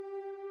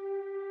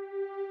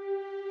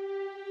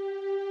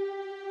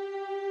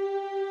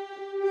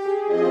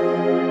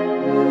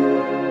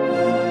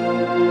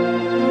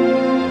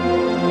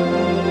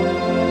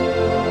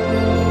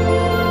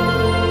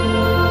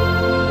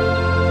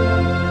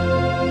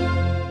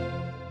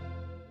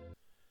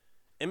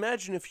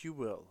Imagine, if you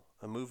will,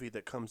 a movie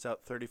that comes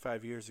out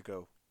 35 years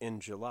ago in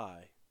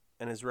July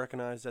and is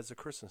recognized as a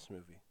Christmas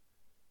movie.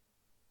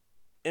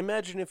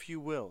 Imagine, if you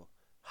will,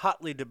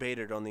 hotly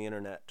debated on the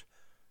internet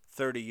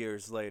 30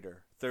 years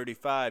later,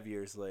 35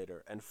 years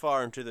later, and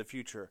far into the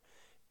future.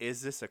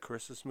 Is this a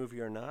Christmas movie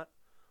or not?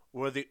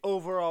 Where the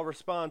overall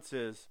response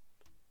is,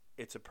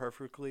 it's a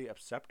perfectly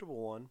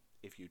acceptable one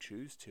if you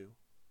choose to.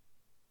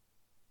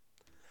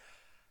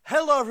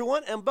 Hello,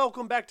 everyone, and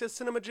welcome back to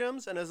Cinema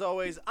Gems. And as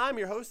always, I'm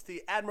your host,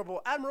 the Admirable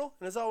Admiral.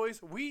 And as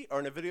always, we are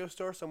in a video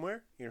store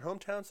somewhere in your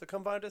hometown, so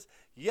come find us.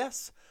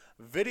 Yes,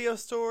 video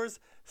stores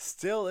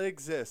still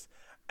exist.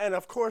 And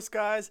of course,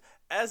 guys,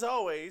 as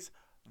always,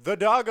 the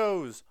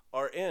doggos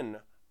are in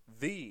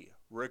the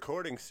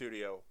recording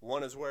studio.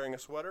 One is wearing a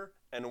sweater,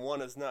 and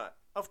one is not.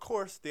 Of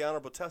course, the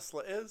Honorable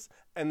Tesla is,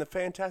 and the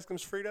Fantastic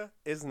Miss Frida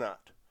is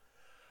not.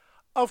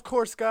 Of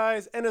course,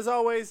 guys, and as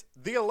always,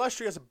 the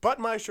illustrious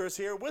Maestro is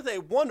here with a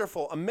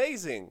wonderful,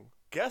 amazing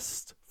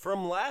guest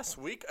from last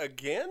week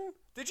again.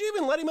 Did you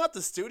even let him out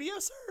the studio,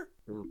 sir?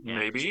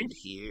 Maybe.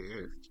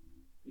 Here.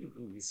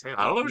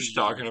 I don't know what you're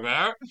talking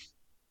about.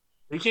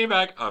 He came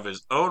back of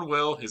his own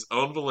will, his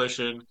own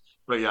volition.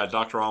 But yeah,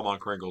 Dr. Almond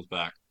Kringle's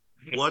back.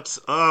 What's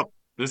up?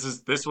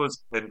 This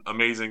was an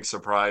amazing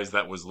surprise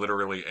that was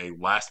literally a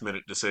last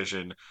minute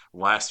decision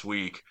last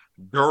week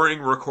during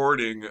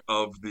recording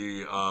of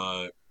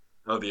the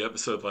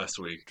episode last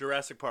week.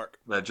 Jurassic Park.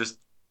 That just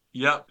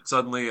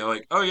suddenly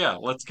like, oh yeah,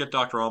 let's get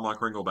Dr. Almond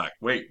Kringle back.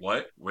 Wait,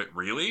 what? Wait,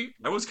 really?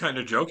 I was kind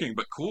of joking,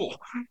 but cool.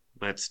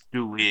 Let's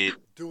do it.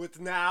 Do it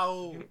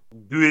now.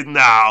 Do it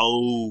now.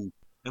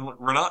 And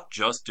we're not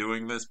just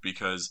doing this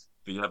because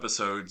the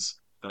episodes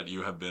that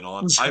you have been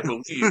on, I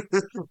believe,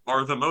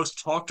 are the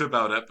most talked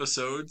about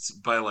episodes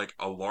by like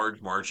a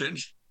large margin.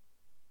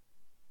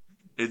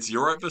 It's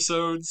your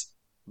episodes,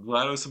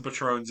 GLaDOS and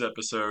Patron's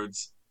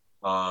episodes,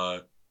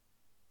 Fairy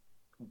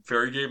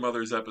Game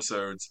Mother's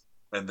episodes,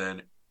 and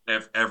then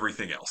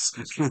everything else.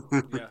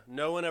 Yeah,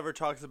 no one ever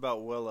talks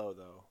about Willow,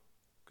 though,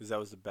 because that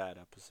was a bad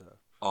episode.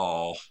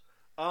 Oh.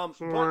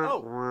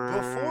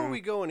 Before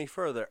we go any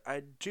further,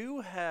 I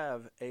do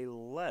have a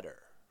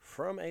letter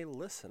from a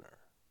listener.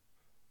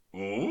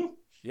 Oh?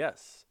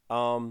 Yes.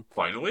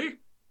 Finally?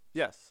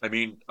 Yes. I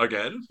mean,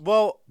 again?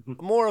 Well,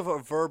 more of a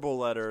verbal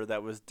letter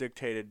that was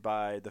dictated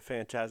by the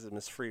Fantastic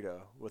Miss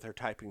Frida with her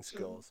typing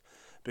skills,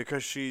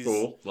 because she's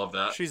Cool. Love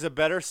that. she's a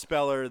better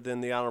speller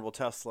than the Honorable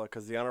Tesla,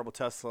 because the Honorable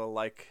Tesla,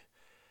 like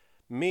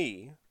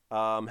me,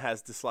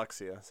 has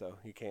dyslexia, so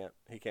he can't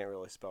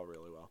really spell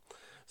really well.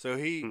 So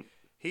he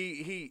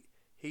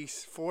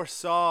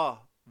foresaw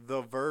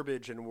the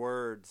verbiage and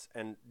words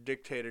and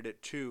dictated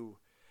it to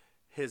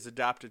his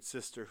adopted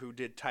sister, who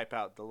did type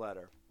out the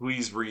letter.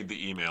 Please read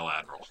the email,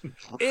 Admiral.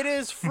 It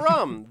is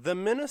from the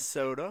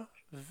Minnesota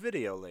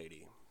Video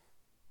Lady.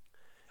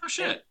 Oh,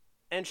 shit.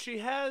 And she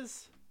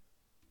has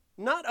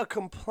not a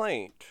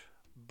complaint,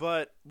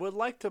 but would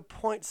like to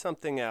point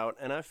something out,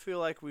 and I feel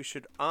like we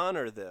should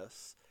honor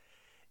this.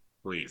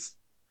 Please.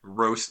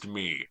 Roast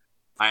me.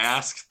 I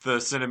ask the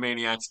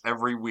Cinemaniacs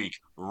every week,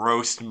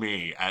 roast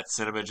me at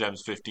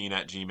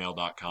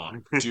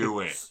cinemagems15@gmail.com. Do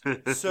it.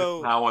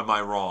 So How am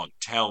I wrong?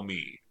 Tell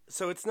me.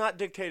 So it's not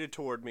dictated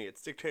toward me.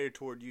 It's dictated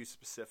toward you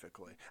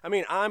specifically. I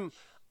mean, I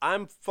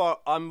have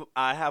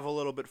a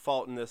little bit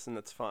fault in this, and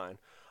that's fine.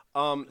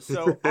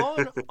 So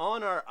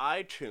on our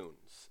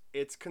iTunes,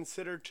 it's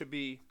considered to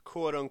be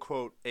quote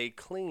unquote a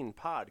clean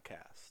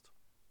podcast.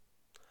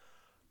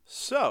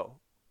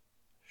 So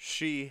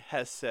she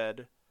has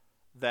said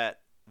that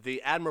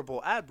the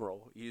Admirable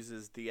Admiral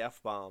uses the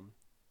F-bomb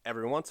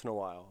every once in a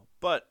while,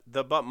 but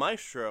the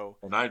Maestro,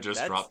 And I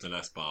just dropped an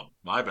S-bomb.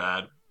 My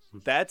bad.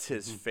 that's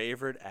his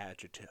favorite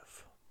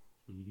adjective.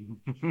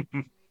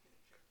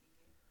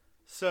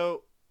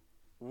 So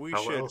we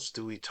How should, else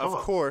do we talk? of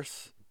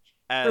course,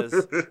 as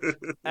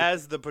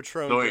the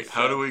Patron. So wait, just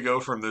how said- do we go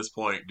from this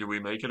point? Do we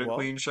make it a Well-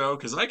 clean show?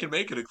 Because I can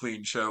make it a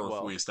clean show Well-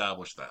 if we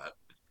establish that.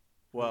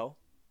 Well,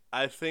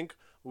 I think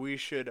we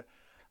should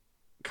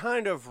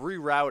kind of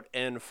reroute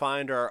and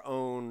find our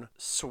own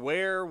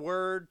swear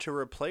word to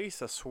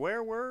replace a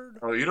swear word.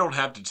 Oh, you don't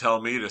have to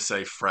tell me to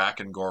say frack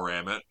and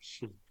goramit.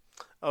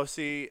 Oh,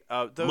 see,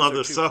 those Mother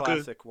are two sucker.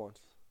 classic ones.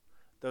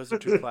 Those are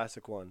two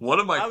classic ones. One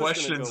of my I was gonna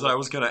questions go I with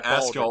was going to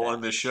ask y'all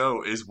on this balderdash.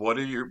 show is what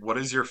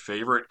is your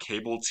favorite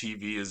cable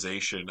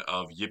TVization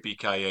of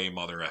Yippee-ki-yay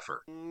mother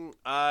effer?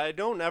 I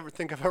don't ever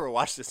think I've ever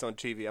watched this on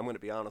TV. I'm going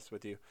to be honest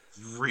with you.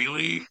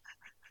 Really?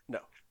 No.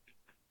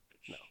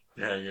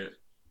 Dang it.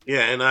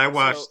 Yeah, and I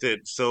watched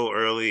it so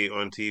early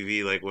on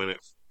TV, like when it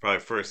probably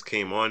first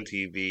came on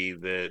TV,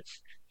 that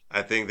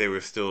I think they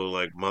were still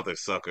like mother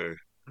sucker.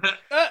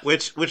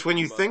 Which when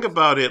you think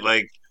about it,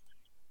 like,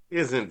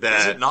 isn't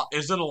that?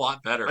 Is it a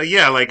lot better?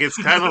 Yeah, like it's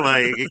kind of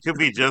like it could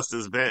be just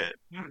as bad.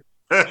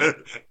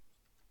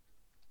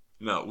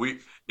 No,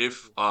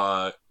 if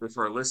our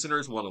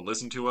listeners want to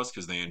listen to us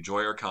because they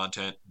enjoy our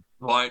content,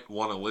 but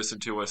want to listen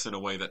to us in a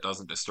way that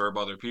doesn't disturb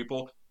other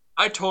people,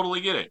 I totally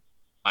get it.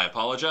 I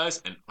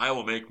apologize, and I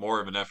will make more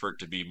of an effort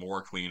to be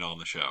more clean on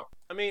the show.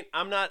 I mean,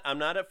 I'm not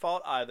at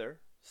fault either.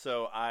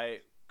 So I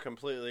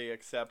completely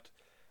accept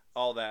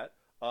all that.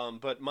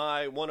 But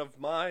one of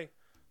my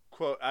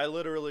quote, I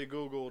literally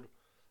Googled.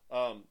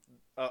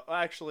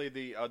 Actually,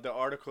 the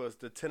article is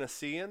the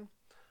Tennessean.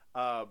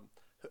 Um,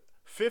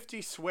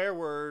 50 swear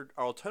word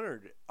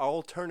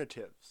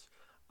alternatives.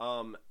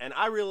 And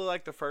I really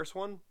like the first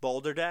one,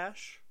 Boulder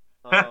Dash.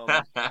 Um,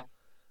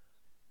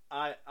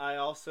 I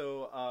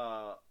also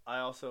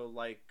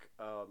like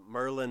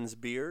Merlin's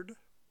beard.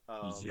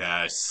 Um,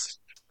 Yes.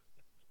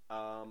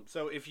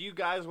 so if you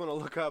guys want to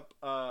look up,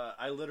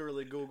 I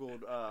literally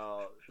Googled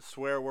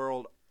swear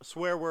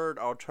word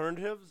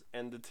alternatives,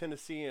 and the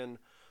Tennessean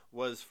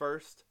was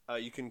first.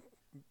 You can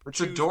It's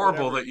choose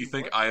adorable whatever that you you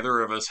think want.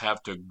 either of us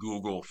have to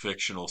Google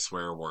fictional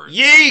swear words.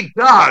 Ye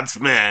gods,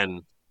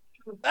 man!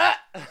 Ah!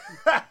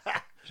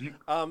 You,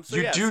 So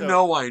you yeah, do so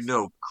know I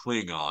know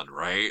Klingon,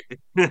 right?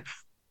 I'm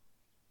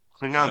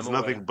Klingon's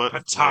nothing aware.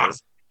 but Talk.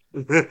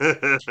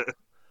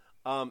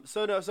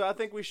 So no, so I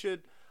think we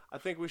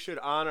should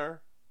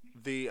honor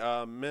the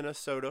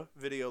Minnesota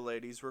video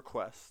lady's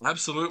request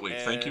Absolutely.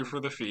 Thank you and for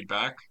the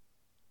feedback.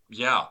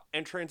 Yeah.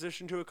 and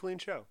transition to a clean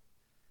show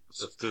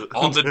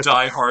On the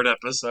Die Hard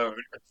episode.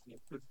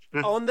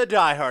 on the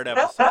Die Hard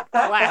episode.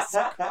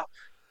 Classic,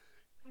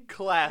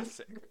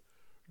 classic.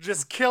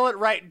 Just kill it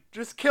right.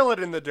 Just kill it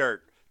in the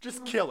dirt.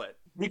 Just kill it.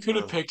 We could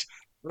have picked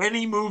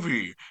any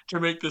movie to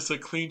make this a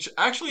clean.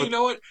 Actually, you But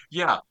know what?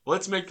 Yeah,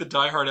 let's make the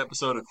Die Hard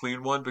episode a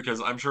clean one because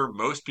I'm sure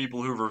most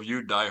people who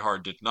reviewed Die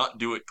Hard did not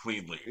do it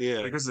cleanly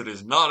yeah, because it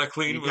is not a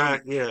clean you movie.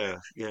 got yeah.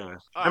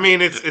 All I right.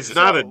 mean, it's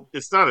not a So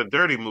it's not a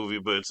dirty movie,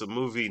 but it's a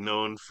movie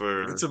known It's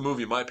for a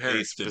movie my a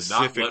parents did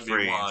not specific let me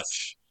phrase.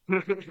 watch.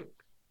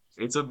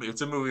 It's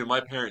a movie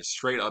my parents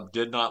straight up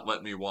did not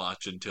let me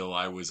watch until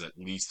I was at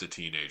least a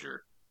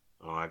teenager.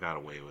 Oh, I got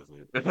away with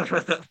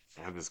it.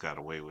 I just got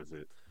away with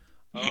it.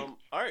 all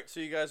right. So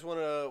you guys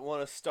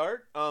wanna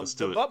start? Let's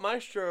The do it. Butt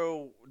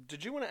Maestro.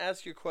 Did you want to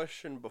ask your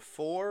question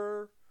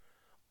before,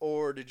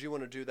 or did you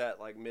want to do that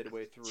like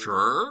midway through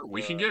Sure,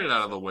 we can the get it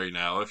out of the episode? way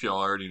now if y'all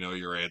already know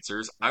your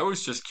answers. I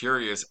was just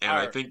curious, and All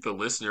I right. think the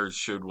listeners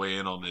should weigh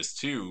in on this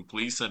too.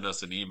 Please send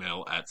us an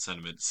email at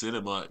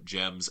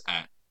cinemagems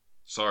at,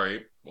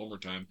 sorry, one more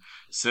time,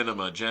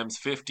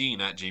 cinemagems15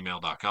 at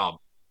gmail.com.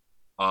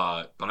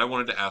 But I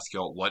wanted to ask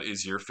y'all, what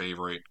is your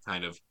favorite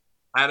kind of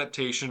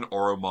adaptation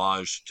or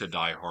homage to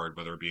Die Hard,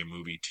 whether it be a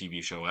movie,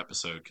 TV show,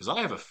 episode? Because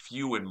I have a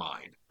few in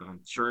mind, but I'm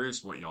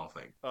curious what y'all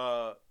think.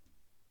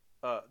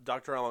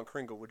 Dr. Alan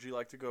Kringle, would you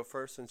like to go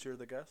first since you're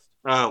the guest?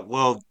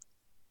 Well,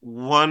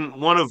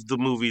 one of the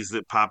movies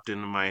that popped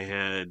into my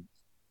head,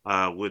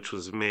 which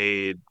was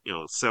made,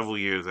 several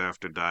years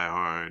after Die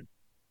Hard,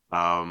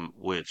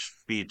 which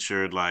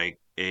featured like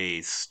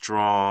a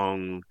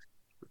strong,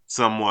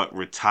 somewhat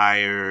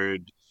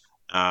retired,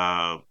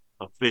 uh,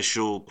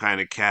 official kind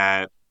of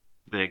cat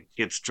that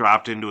gets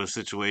dropped into a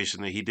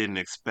situation that he didn't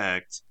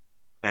expect,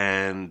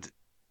 and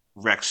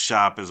wrecks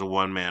shop as a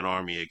one-man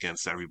army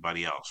against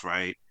everybody else,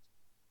 right?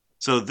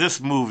 So this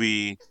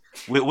movie,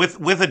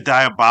 with a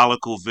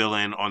diabolical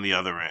villain on the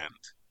other end,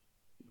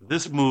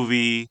 this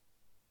movie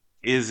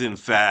is in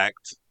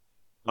fact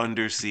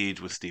Under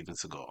Siege with Steven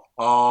Seagal.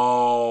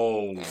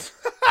 Oh,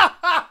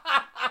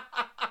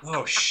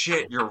 oh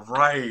shit, you're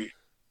right.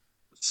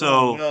 Oh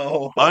So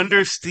no.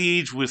 Under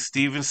Siege with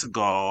Steven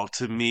Seagal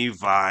to me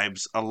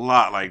vibes a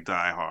lot like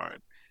Die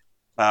Hard.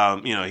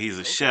 He's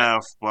a Okay.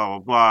 chef, blah blah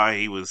blah.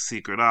 He was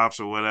secret ops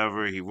or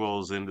whatever. He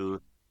rolls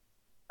into,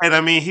 and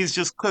I mean, he's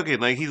just cooking.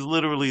 Like he's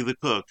literally the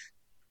cook,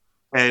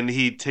 and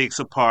he takes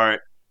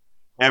apart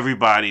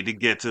everybody to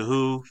get to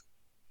who?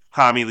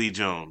 Tommy Lee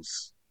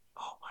Jones.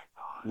 Oh my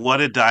god.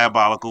 What a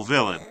diabolical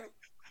villain.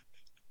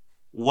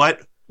 What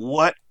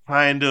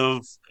kind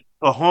of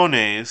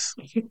cojones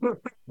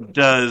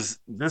does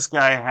this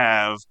guy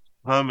have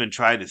come and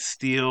try to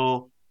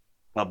steal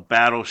a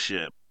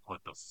battleship?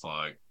 What the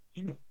fuck?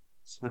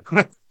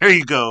 There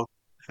you go.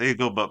 There you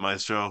go, Butt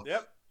Maestro.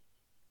 Yep.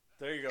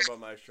 There you go, Butt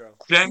Maestro.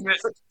 Dang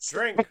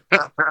Drink,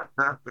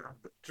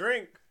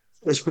 drink.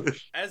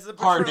 As the patron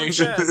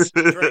Carnation. says,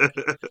 drink.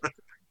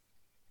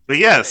 But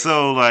yeah, Carnation.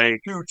 so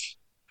like,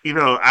 it.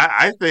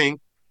 I think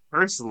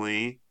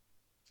personally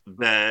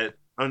that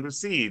Under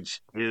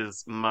Siege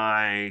is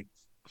my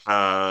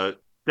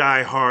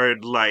Die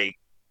Hard like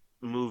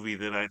movie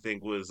that I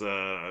think was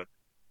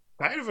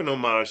kind of an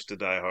homage to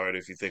Die Hard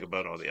if you think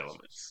about all the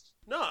elements.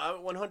 No, I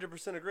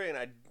 100% agree,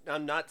 and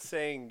I'm not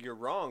saying you're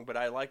wrong, but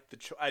I like the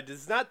choice.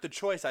 It's not the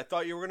choice I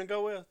thought you were going to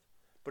go with,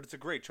 but it's a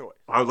great choice.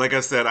 Like I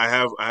said, I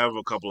have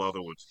a couple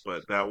other ones,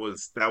 but that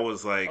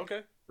was like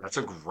Okay. That's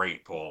a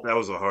great pull. that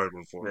was a hard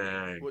one for me.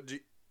 Dang.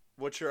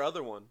 What's your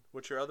other one?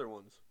 What's your other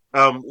ones?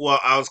 Well,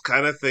 I was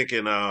kind of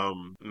thinking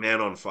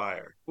Man on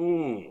Fire.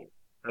 Ooh,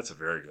 that's a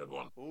very good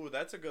one. Ooh,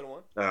 that's a good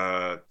one.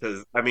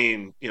 Because I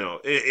mean,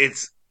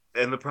 it's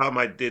and the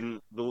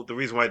problem the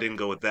reason why I didn't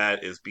go with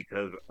that is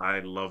because I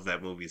love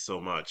that movie so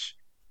much,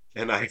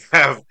 and I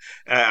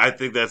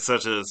think that's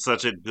such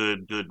a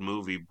good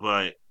movie.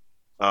 But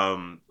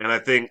and I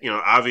think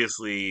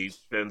obviously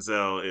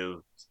Denzel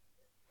is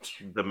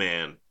the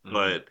man, Mhm.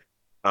 but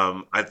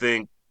I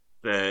think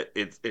that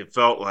it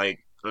felt like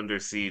Under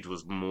Siege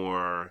was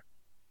more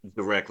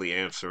directly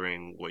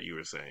answering what you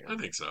were saying. I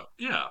think so.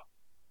 Yeah.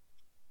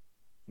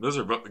 Those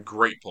are both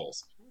great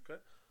polls. Okay.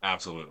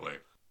 Absolutely.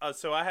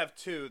 So I have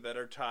two that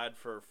are tied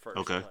for first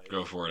Okay. place.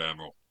 Go for it,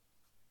 Admiral.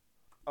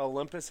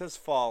 Olympus Has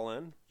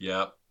Fallen.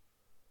 Yep.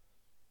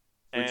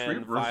 Which we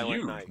And Violent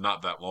reviewed Night.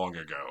 not that long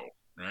ago,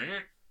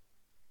 right?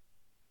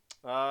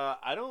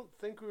 I don't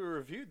think we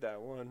reviewed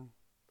that one.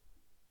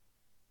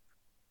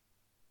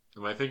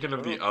 Am I thinking of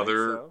I the don't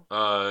other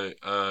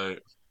think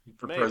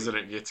the Maybe.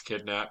 president gets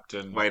kidnapped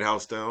and White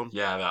House Down.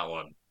 yeah, that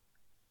one.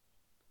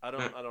 I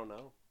don't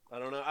know.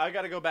 I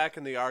got to go back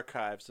in the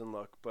archives and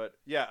look. But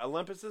yeah,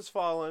 Olympus Has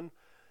Fallen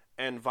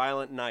and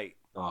Violent Night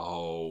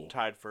Oh.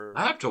 tied for.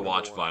 I have to number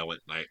watch one.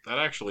 Violent Night. That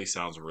actually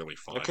sounds really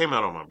fun. It came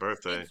out on my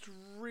birthday. It's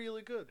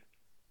really good.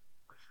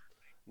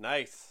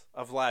 Nice.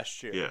 Of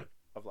last year. Yeah.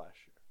 Of last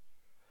year.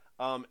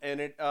 And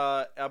it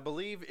I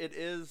believe it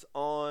is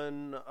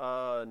on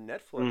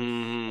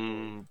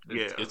Netflix.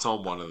 It's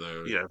on one of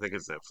those. Yeah, I think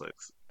it's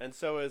Netflix. And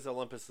so is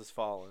Olympus Has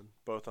Fallen,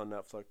 both on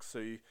Netflix. So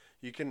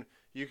you can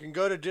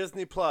go to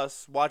Disney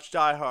Plus, watch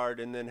Die Hard,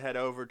 and then head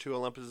over to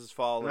Olympus Has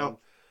Fallen. Now,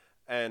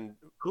 and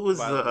who was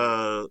Violent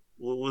Night.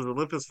 what was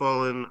Olympus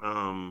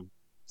Fallen?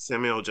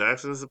 Samuel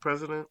Jackson is the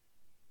president?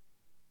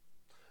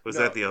 Was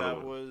No, that the other that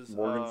one? was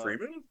Morgan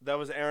Freeman? That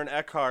was Aaron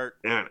Eckhart,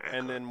 Aaron Eckhart.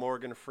 and then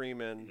Morgan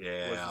Freeman was the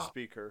Yeah.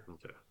 speaker.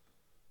 Okay.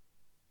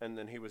 And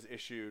then he was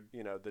issued,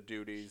 the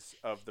duties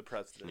of the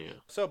president. Yeah.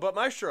 So, but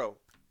Maestro,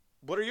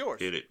 what are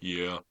yours? Get it.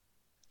 Yeah.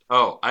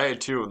 Oh, I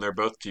had two, and they're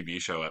both TV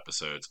show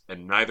episodes,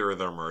 and neither of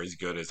them are as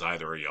good as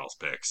either of y'all's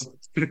picks.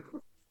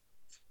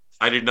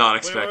 I did not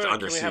expect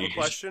Under Can we have a Siege.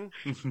 question?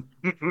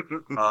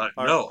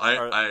 No,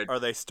 Are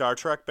they Star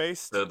Trek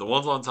based? the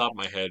ones on top of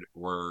my head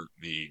were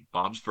the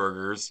Bob's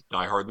Burgers,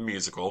 Die Hard the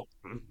Musical,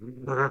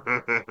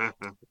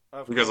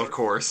 because of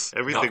course,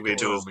 Everything they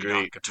do is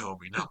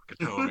Nakatomi,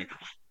 great.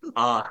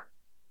 Nakatomi.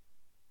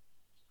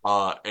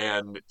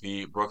 And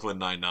the Brooklyn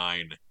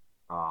Nine-Nine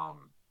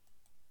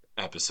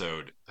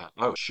episode.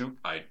 Oh shoot,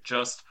 I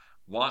just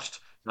watched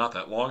not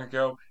that long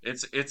ago.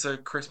 It's a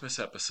Christmas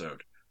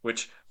episode,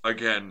 which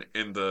again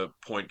in the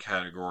point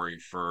category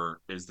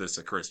for is this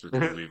a Christmas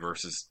movie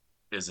versus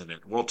isn't it?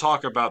 We'll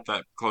talk about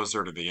that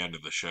closer to the end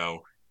of the show.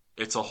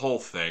 It's a whole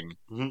thing.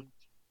 Mhm.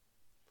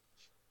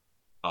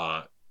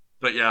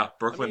 But yeah,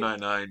 Brooklyn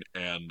Nine-Nine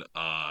and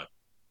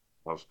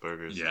Bob's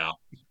Burgers. yeah.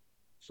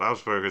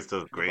 Bob's Burgers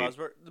does great.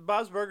 The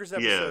Bob's Burgers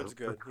episode's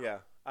good. Yeah,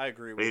 I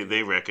agree with you.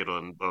 They wreck it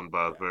on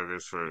Bob's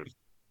Burgers for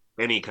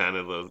any kind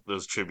of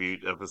those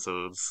tribute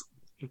episodes.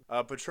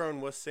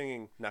 Patron was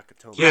singing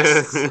Nakatomi.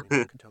 Yes.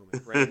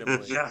 Nakatomi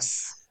randomly.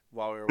 Yes.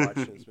 While we were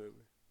watching this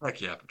movie. Heck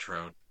yeah,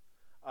 Patron.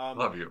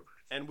 Love you.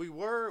 And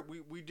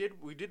we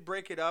did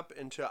break it up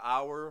into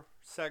our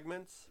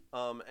segments.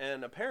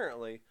 And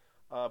apparently,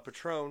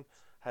 Patron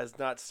has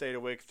not stayed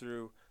awake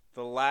through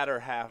the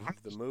latter half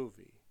of the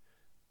movie.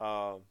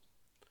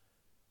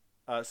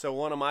 So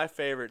one of my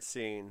favorite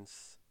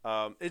scenes,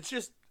 it's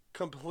just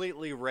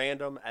completely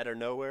random out of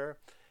nowhere.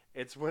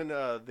 It's when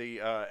the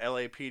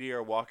LAPD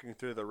are walking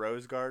through the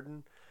rose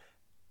garden,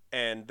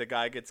 and the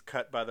guy gets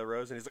cut by the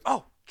rose, and he's like,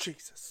 "Oh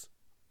Jesus!"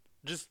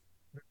 Just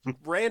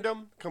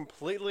random,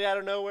 completely out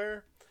of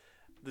nowhere.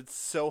 That's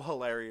so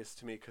hilarious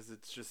to me because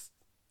it's just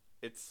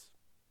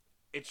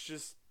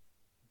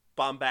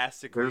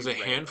bombastic. There's a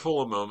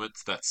handful of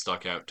moments that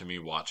stuck out to me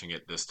watching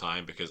it this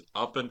time because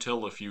up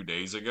until a few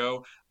days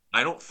ago,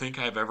 I don't think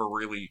I've ever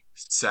really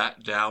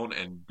sat down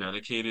and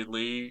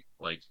dedicatedly,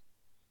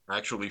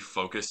 actually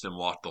focused and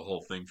watched the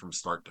whole thing from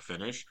start to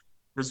finish.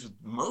 Because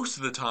most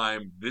of the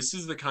time, this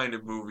is the kind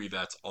of movie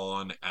that's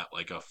on at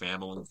a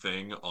family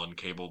thing on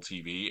cable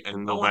TV,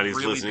 and no one's Nobody's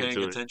really listening paying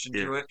to it. attention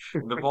Yeah. to it.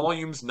 And the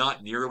volume's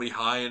not nearly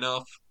high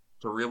enough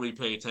to really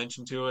pay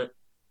attention to it.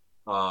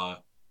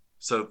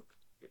 So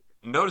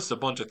noticed a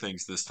bunch of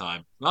things this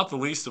time, not the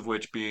least of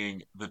which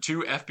being the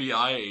two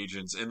FBI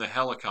agents in the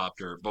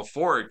helicopter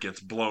before it gets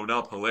blown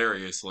up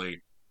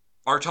hilariously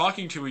are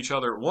talking to each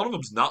other. One of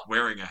them's not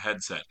wearing a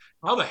headset.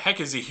 How the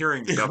heck is he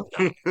hearing the other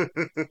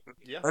guy?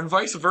 Yeah. And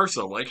vice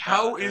versa.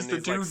 How is and the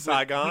he's dude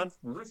Saigon?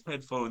 with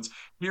headphones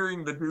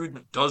hearing the dude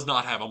that does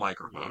not have a What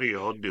microphone? are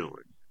y'all doing?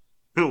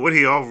 What are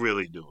y'all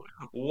really doing?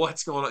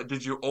 What's going on?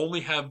 Did you only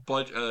have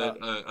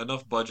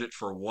enough budget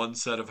for one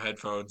set of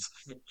headphones?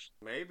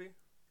 Maybe.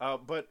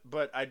 But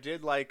I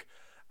did like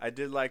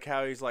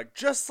how he's like,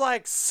 just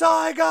like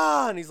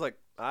Saigon. He's like,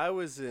 I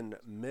was in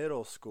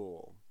middle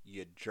school,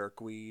 you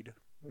jerkweed.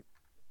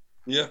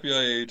 The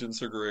FBI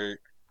agents are great.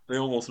 They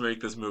almost make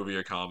this movie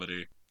a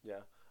comedy. Yeah.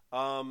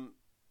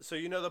 So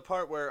the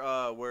part where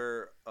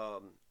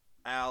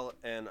Al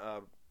and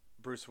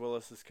Bruce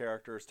Willis's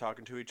character is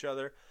talking to each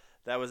other,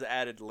 that was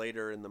added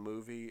later in the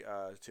movie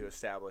to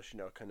establish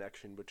a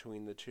connection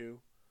between the two.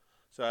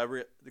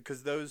 So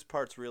because those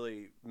parts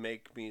really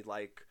make me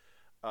like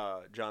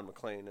John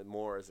McClane and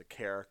more as a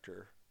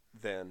character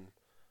than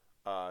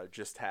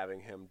just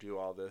having him do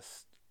all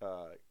this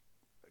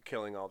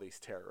killing all these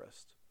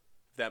terrorists.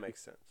 If that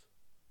makes sense.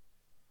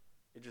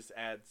 It just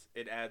adds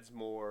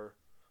more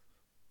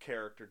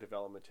character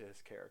development to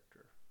his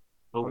character.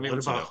 Oh, Let me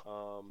listen to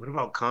what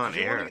about Con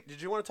Air?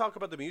 Did you want to talk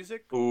about the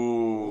music? Ooh.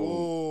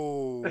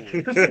 Ooh,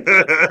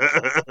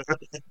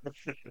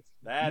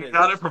 that You is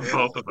got a it from good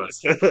both one. of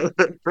us.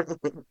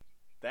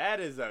 That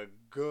is a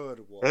good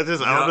one. That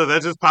just I don't Yeah. know.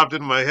 That just popped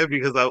into my head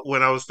because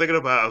when I was thinking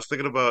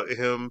about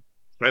him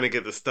trying to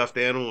get the stuffed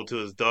animal to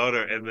his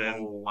daughter,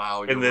 Oh,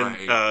 wow, and you're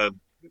then right.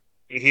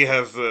 he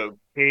has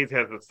Paige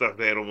has a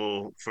stuffed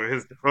animal for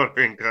his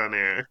daughter in Con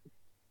Air.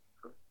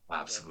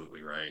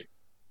 Absolutely right.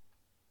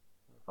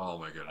 Oh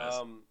my goodness.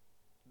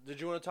 Did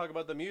you want to talk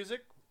about the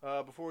music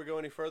before we go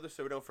any further,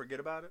 so we don't forget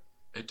about it?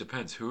 It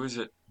depends. Who is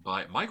it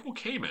by? Michael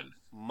Kamen.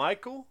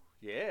 Michael,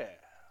 yeah,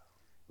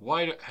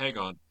 Why? Hang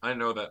on. I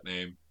know that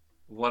name.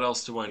 What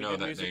else do I he know did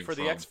that music name for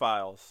the from?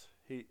 X-Files.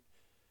 He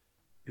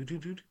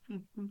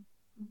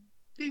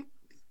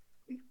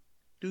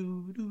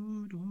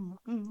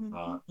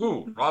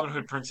Robin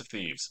Hood, Prince of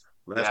Thieves.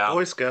 Last Yeah,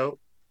 Boy Scout,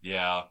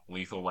 yeah.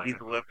 Lethal Weapon.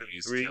 Lethal Weapon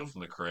Tale 3,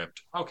 from the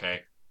Crypt.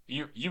 Okay.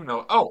 You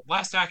know. Oh,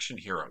 Last Action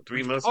Hero.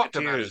 Three We've talked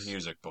about his Musketeers,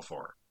 music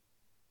before.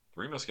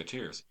 Three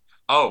Musketeers.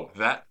 Oh,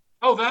 that.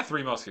 Oh, that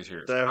Three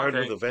Musketeers. Die Hard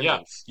with Okay. a Yeah.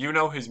 Vengeance. You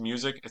know his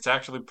music. It's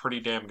actually pretty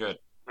damn good.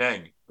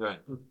 Dang. Good.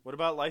 What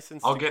about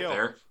License I'll to get Kill?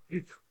 there.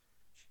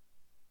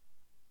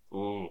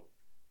 Ooh.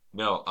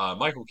 No,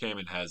 Michael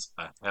Kamen has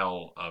a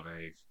hell of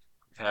a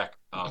heck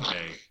of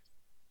a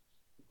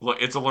look.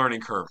 It's a learning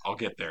curve. I'll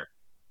get there.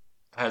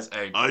 Has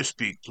a I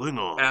speak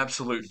Klingon.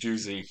 absolute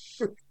doozy.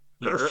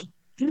 Because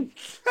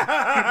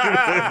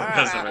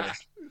of I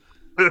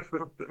it.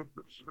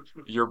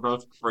 You're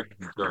both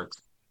freaking jerks.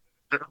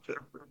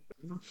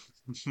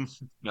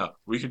 No,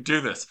 we can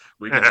do this.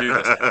 We can do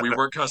this. We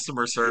work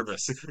customer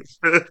service.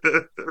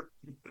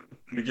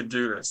 We can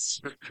do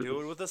this.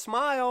 Do it with a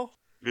smile.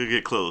 We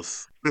get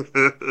close.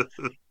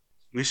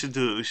 We should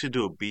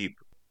do a beep.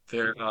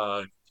 There,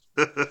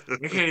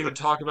 we can't even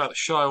talk about the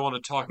show I want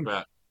to talk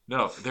about.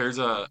 No, there's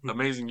a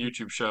amazing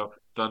YouTube show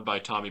done by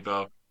Tommy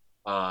Bow,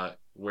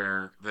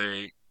 where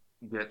they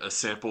get a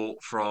sample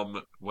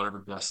from whatever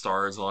guest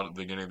star is on at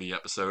the beginning of the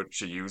episode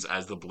to use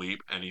as the bleep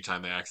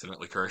anytime they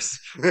accidentally curse.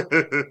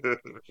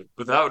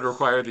 But that would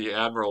require the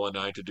Admiral and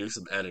I to do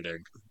some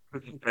editing.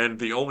 And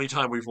the only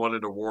time we've won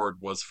an award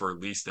was for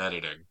least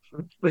editing.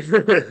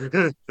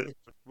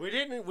 We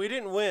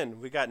didn't win.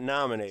 We got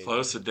nominated.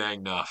 Close to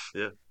dang enough.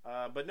 Yeah.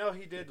 But no,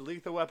 he did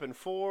Lethal Weapon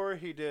 4.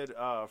 He did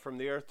From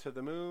the Earth to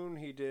the Moon.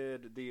 He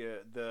did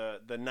the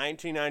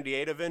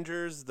 1998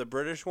 Avengers, the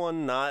British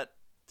one, not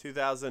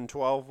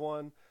 2012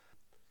 one.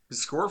 The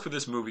score for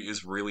this movie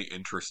is really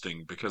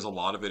interesting because a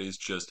lot of it is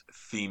just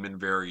theme and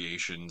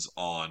variations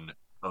on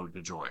Ode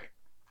to Joy,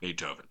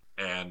 Beethoven.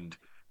 And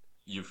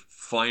you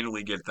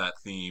finally get that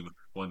theme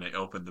when they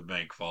open the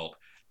bank vault.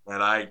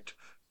 And I,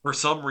 for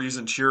some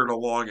reason, cheered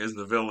along as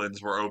the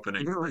villains were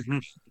opening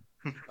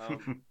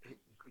Um,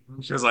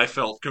 because I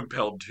felt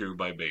compelled to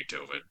by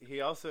Beethoven.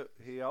 he also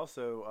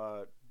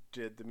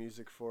did the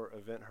music for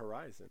Event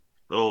Horizon.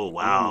 Oh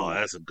wow, Ooh.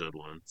 that's a good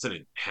one. It's an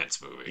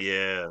intense movie.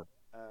 Yeah,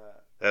 Uh,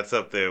 that's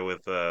up there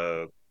with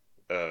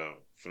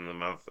from the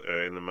mouth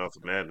in the mouth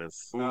of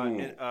madness.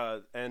 Ooh.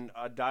 and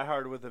Die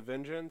Hard with a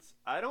Vengeance.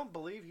 I don't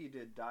believe he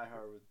did Die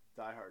Hard with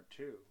Die Hard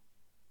 2.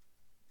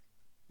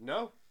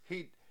 No,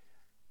 he.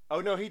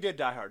 Oh no, he did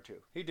Die Hard 2.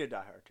 He did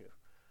Die Hard 2.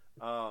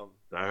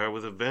 Die Hard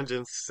with a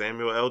Vengeance,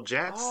 Samuel L.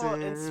 Jackson. Oh,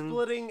 and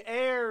Splitting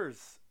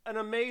Heirs, an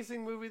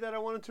amazing movie that I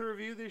wanted to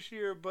review this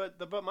year, but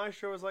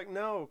Maestro was like,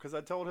 no, because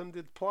I told him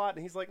the plot,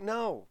 and he's like,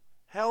 no,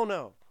 hell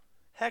no,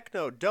 heck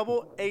no,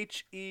 double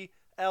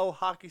HEL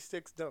hockey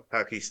sticks, no.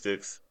 Hockey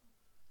sticks.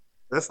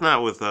 That's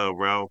not with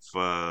Ralph.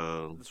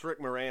 It's Rick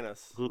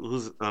Moranis.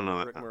 Who's? Oh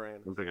no, Rick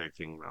Moranis. I'm thinking of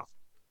King Ralph.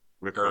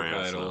 Rick Kirk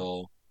Moranis.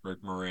 Idle,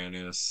 Rick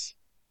Moranis.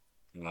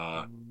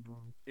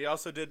 He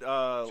also did.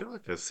 I feel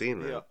like I've seen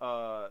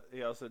that.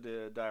 He also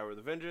did Die Hard with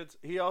a Vengeance.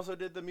 He also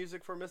did the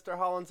music for Mr.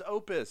 Holland's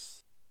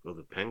Opus. Oh,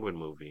 the Penguin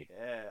movie.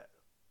 Yeah.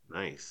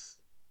 Nice.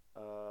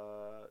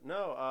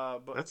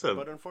 No. But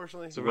But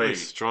unfortunately, it's a really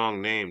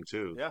strong name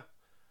too. yeah.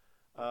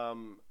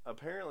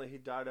 Apparently he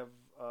died of.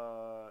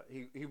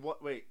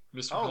 Wait.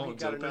 Mr. Oh, he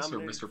Holland's got Opus or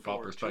nominated Mr. for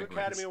Popper's 2 Penguins?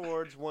 Academy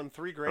Awards, won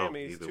 3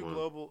 Grammys, either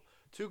one.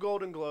 2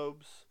 Golden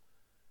Globes,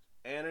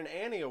 and an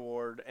Annie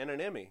Award and an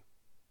Emmy.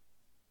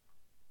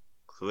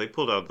 So they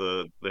pulled out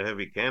the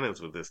heavy cannons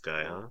with this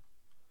guy, huh?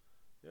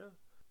 Yeah.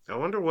 I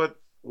wonder what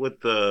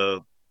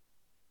the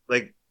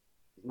like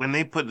when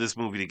they put this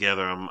movie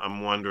together.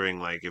 I'm wondering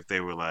like if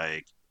they were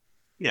like,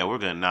 yeah, we're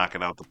gonna knock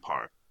it out the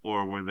park,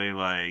 or were they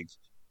like,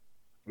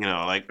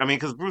 like I mean,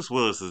 because Bruce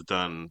Willis has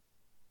done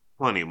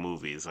plenty of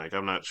movies. Like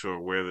I'm not sure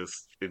where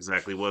this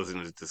exactly was in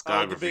his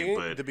discography,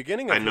 but the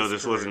beginning of I know his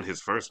this career, wasn't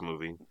his first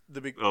movie.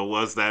 The Oh,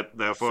 was that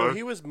far? So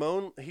he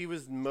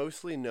was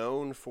mostly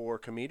known for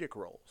comedic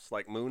roles,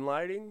 like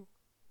Moonlighting.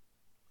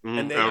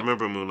 And I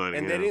remember Moonlighting.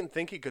 And they didn't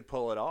think he could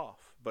pull it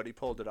off, but he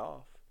pulled it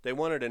off. They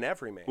wanted an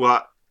everyman.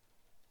 Well,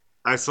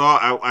 I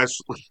saw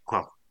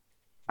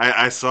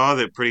I saw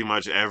that pretty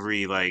much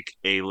every like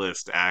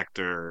A-list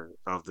actor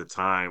of the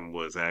time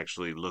was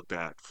actually looked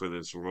at for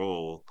this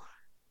role,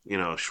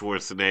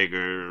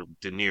 Schwarzenegger,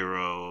 De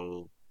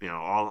Niro,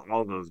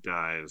 all those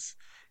guys.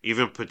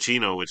 Even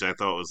Pacino, which I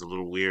thought was a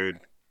little weird.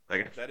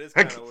 Like That is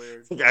I, kind of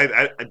weird.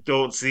 I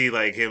don't see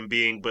like him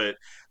being, but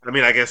I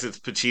mean, I guess it's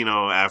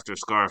Pacino after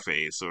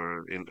Scarface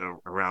or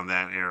around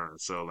that era.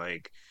 So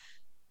like,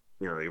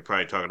 you're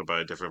probably talking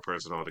about a different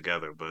person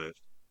altogether. But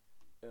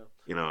Yeah.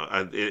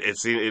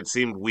 it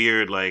seemed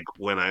weird like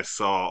when I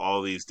saw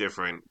all these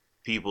different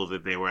people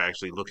that they were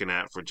actually looking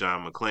at for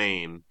John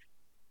McClane.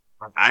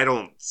 I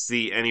don't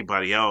see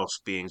anybody else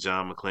being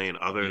John McClane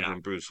other Yeah,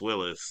 than Bruce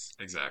Willis.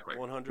 exactly.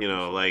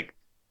 100%. Like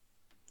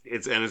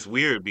it's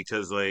weird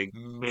because like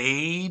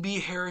Maybe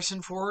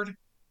Harrison Ford,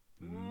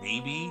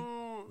 maybe,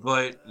 Mm,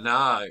 but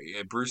nah.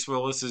 Bruce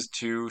Willis is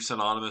too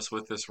synonymous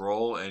with this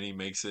role, and he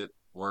makes it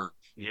work.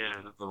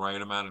 yeah, The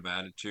right amount of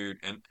attitude,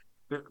 and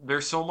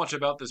there's so much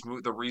about this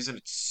movie. The reason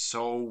it's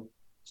so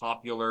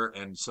popular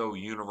and so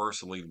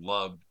universally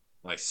loved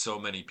by so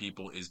many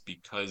people is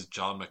because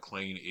John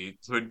McClane, it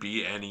could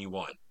be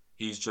anyone.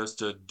 He's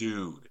just a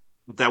dude.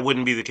 that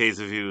wouldn't be the case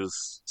if he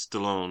was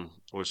Stallone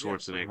or yeah,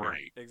 Schwarzenegger.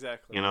 Right,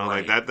 exactly.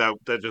 Like right.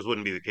 that just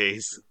wouldn't be the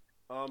case.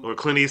 Um, Or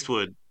Clint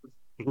Eastwood.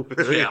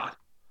 Yeah.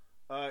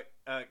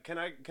 can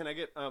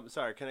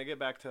I get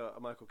back to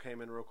Michael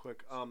Kamen real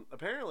quick?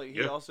 Apparently he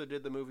Yeah. also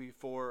did the movie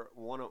for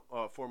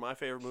for my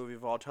favorite movie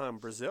of all time,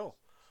 Brazil.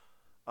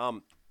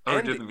 Um, Oh, he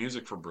and did the the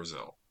music for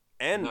Brazil.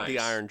 and the Nice.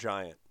 Iron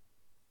Giant.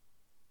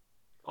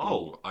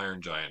 Oh,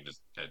 Iron Giant is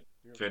a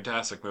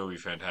fantastic movie,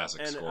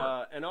 fantastic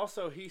score. And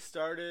also he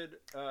started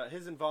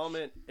his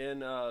involvement in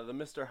the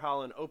Mr.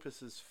 Holland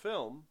Opus's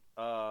film.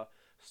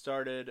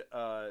 Started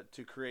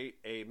to create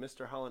a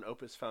Mr. Holland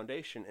Opus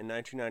Foundation in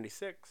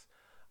 1996,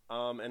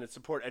 and it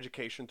support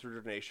education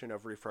through donation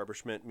of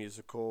refurbishment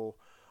musical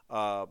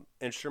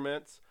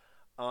instruments.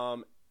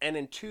 And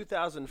in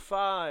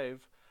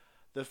 2005,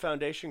 the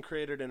foundation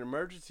created an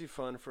emergency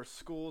fund for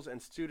schools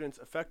and students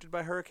affected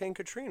by Hurricane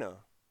Katrina.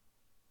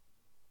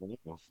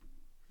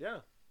 Yeah.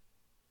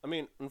 I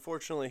mean,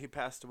 unfortunately, he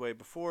passed away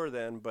before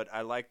then, but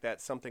I like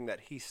that something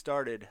that he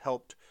started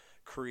helped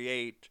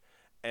create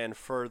and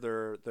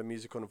further the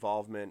musical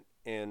involvement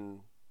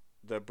in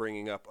the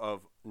bringing up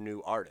of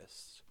new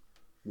artists.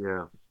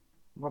 Yeah.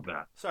 Love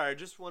that. Sorry, I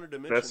just wanted to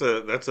That's mention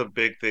a that. that's a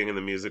big thing in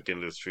the music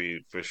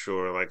industry for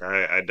sure. Like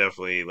I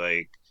definitely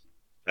like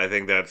I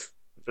think that's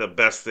the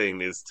best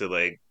thing is to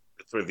like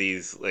for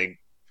these like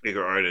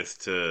bigger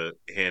artists to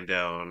hand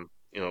down,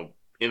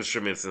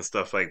 instruments and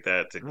stuff like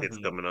that to kids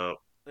Hmm. coming up.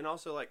 And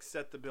also like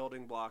set the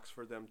building blocks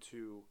for them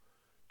to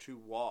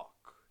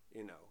walk,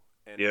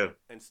 and Yeah,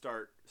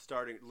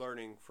 starting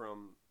learning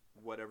from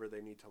whatever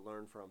they need to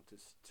learn from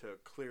to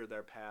clear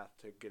their path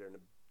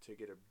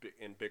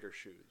in bigger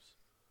shoes.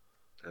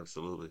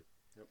 absolutely.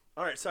 Yep.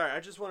 All right, sorry. I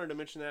just wanted to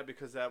mention that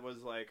because that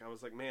was like I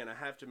was like, man, I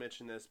have to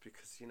mention this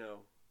because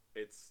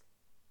it's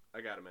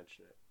I got to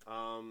mention it.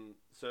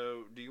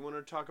 So do you want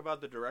to talk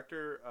about the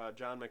director,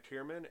 John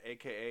McTiernan,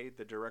 aka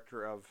the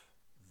director of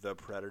The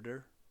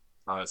Predator?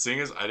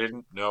 Seeing as I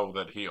didn't know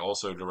that he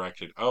also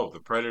directed, oh, The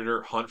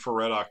Predator, Hunt for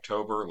Red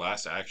October,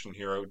 Last Action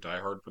Hero, Die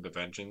Hard with a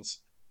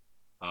Vengeance.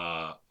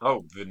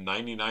 Oh, the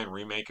 '99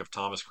 remake of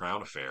Thomas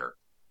Crown Affair.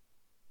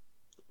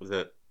 Was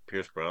that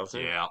Pierce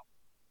Brosnan? Yeah.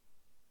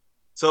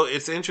 So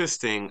it's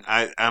interesting.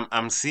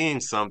 I'm seeing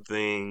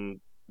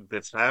something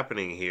that's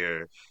happening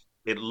here.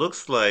 It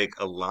looks like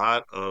a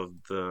lot of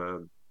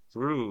the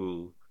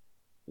crew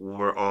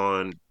were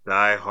on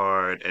Die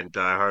Hard and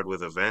Die Hard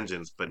with a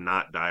Vengeance, but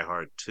not Die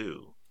Hard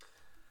 2.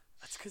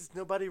 That's because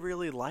nobody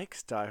really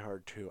likes Die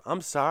Hard 2.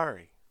 I'm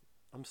sorry.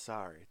 I'm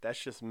sorry.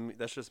 That's just me,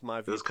 that's just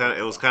my viewpoint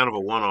It was about kind of it. a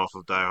one-off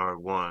of Die Hard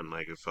 1,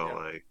 like it felt Yeah.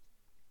 like.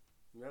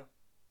 Yeah.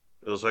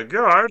 It was like,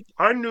 yeah,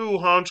 I knew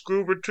Hans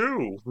Gruber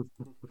too.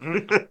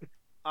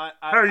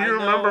 Hey, I you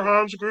remember know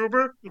Hans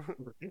Gruber?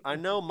 I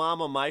know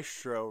Mama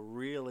Maestro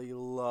really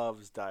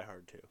loves Die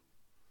Hard 2.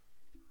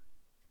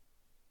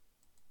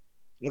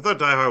 I thought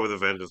Die Hard with a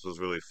Vengeance was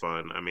really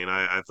fun. I mean,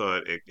 I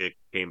thought it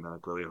came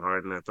back really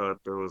hard, and I thought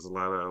there was a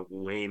lot of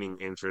waning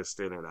interest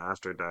in it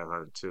after Die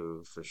Hard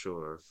 2, for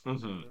sure. Hmm.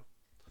 Yeah.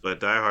 But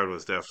Die Hard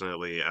was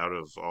definitely out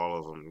of all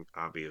of them,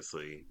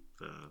 obviously,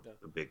 Yeah.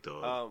 the big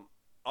dog. Um,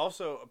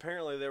 Also,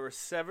 apparently, there were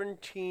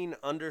 17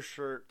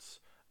 undershirts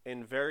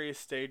in various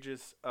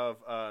stages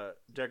of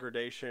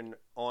degradation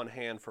on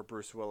hand for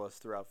Bruce Willis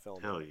throughout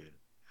filming. Hell yeah.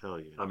 Hell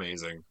yeah.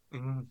 Amazing.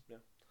 Mhm. Yeah.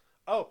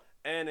 Oh,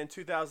 and in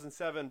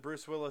 2007,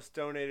 Bruce Willis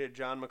donated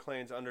John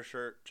McClane's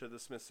undershirt to the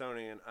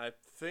Smithsonian. I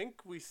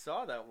think we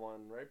saw that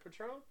one, right,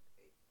 Patron?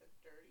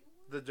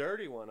 The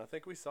dirty one. I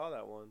think we saw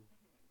that one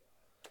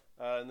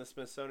in the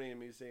Smithsonian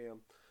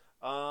Museum.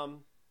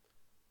 Um,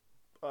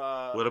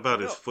 What about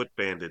but his no, foot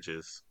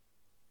bandages?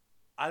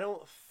 I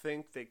don't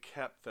think they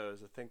kept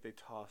those. I think they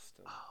tossed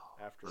them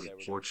after they were done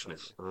Unfortunate.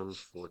 filming.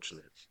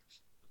 Unfortunate.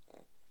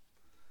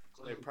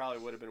 They probably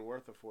would have been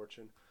worth a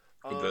fortune.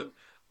 The, Um,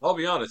 I'll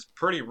be honest,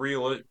 pretty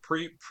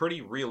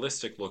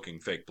realistic looking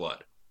fake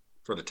blood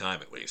for the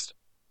time at least.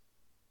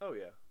 oh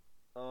yeah.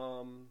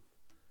 Um,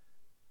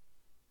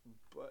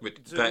 but But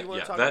so do you that want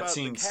yeah, to talk that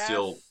about the scene cast?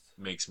 still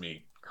makes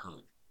me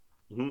hurt.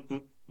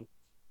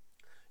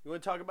 You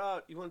want to talk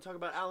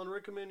about Alan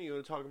Rickman? You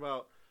want to talk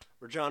about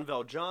John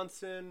Bell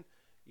Johnson?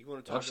 You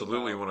want to talk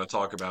Absolutely about want to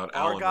talk about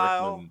Alan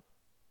Argyle, Rickman,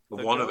 the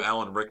one of GOAT?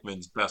 Alan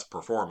Rickman's best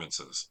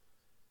performances.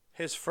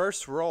 His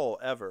first role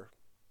ever.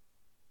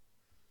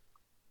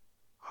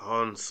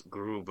 Hans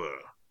Gruber.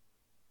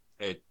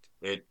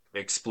 It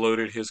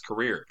exploded his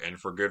career, and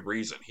for good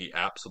reason. He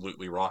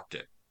absolutely rocked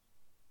it.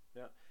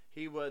 Yeah,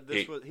 he was.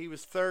 He, He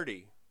was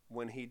 30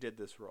 when he did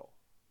this role.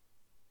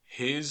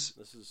 his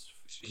This is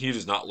he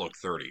does not look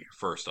 30,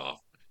 first off,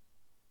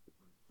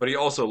 but he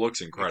also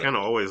looks He kind of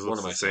incredible. always What looks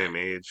am the I same saying?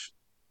 age,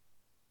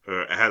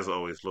 or has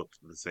always looked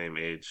the same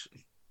age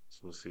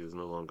since he is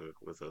no longer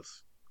with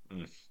us.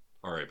 Mm,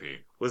 R.I.P.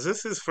 Was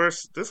this his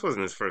first? This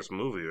wasn't his first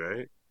movie,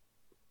 right?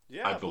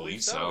 yeah, I I believe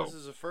believe so. This so.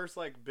 is the first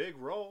like big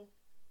role.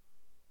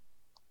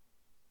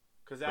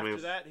 Because I mean,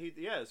 after that,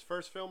 his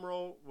first film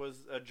role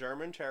was a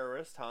German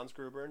terrorist, Hans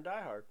Gruber, in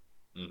Die Hard,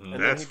 and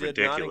then he that's did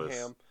ridiculous.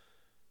 Nottingham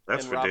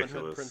That's and Robin Hood,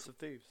 ridiculous. Prince of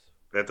Thieves.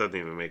 That doesn't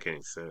even make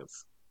any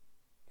sense.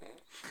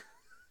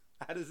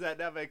 How does that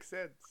not make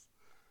sense?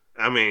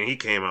 I mean, he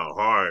came out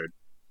hard.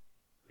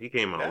 He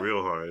came out Yeah.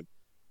 real hard.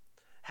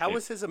 How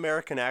was his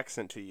American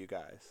accent to you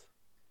guys?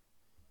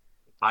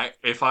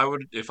 If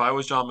I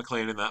was John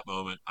McClane in that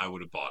moment, I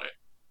would have bought it.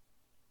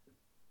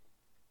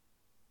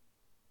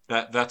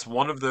 That's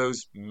one of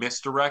those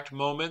misdirect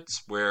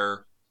moments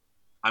where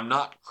I'm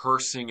not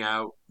cursing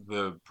out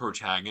the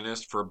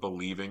protagonist for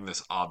believing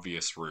this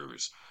obvious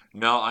ruse.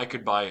 No, I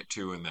could buy it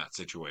too in that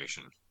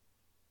situation.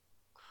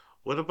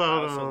 What I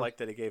about also like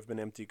that he gave him an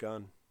empty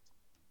gun.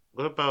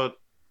 what about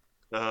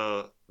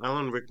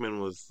Alan Rickman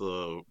was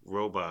the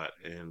robot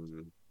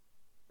in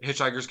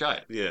Hitchhiker's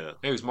Guide. yeah,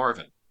 It was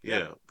Marvin, Yeah,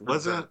 yeah.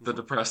 Wasn't the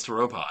depressed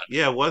robot.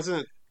 yeah,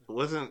 wasn't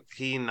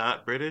he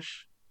not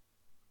British?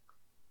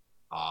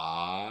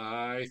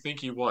 I think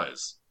he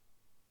was.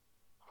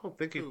 I don't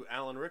think he who?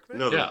 Alan Rickman?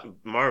 no Yeah, the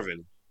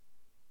Marvin.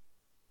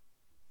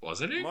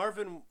 wasn't he?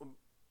 Marvin.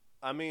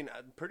 I mean,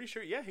 I'm pretty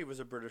sure. Yeah, he was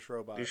a British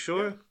robot. You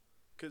sure?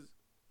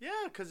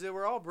 Because they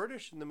were all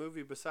British in the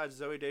movie besides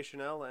Zoe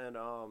Deschanel and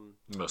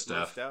Most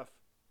Mos def Def.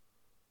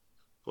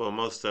 Well,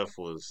 most stuff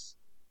was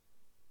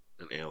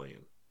an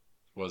alien.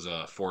 was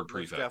a Ford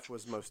Mos prefect. Def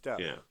was Mos Def.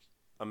 Yeah,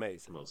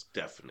 Amazing. most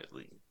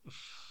definitely.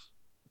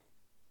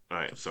 All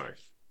right, sorry.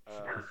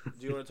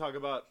 Do you want to talk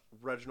about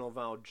Reginald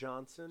Val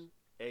Johnson,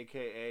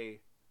 aka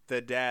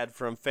the dad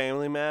from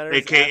Family Matters,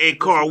 AKA after this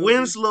Carl movie?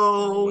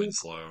 Winslow.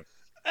 Winslow.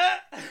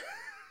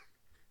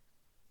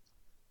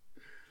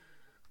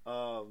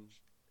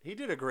 He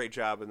did a great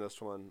job in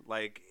this one.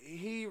 Like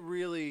he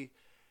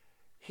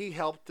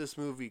helped this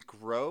movie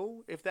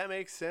grow, if that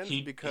makes sense.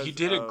 Because He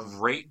did a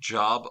great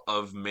job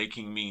of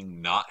making me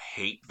not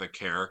hate the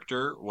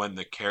character when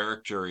the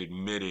character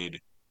admitted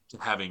to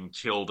having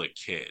killed a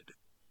kid.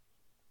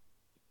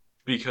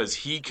 Because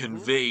he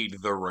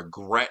conveyed the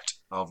regret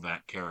of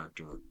that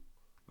character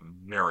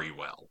very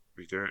well.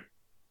 Regret.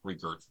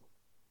 Regret.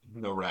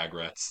 No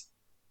regrets.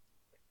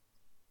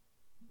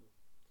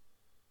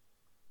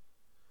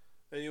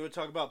 And you would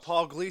talk about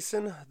Paul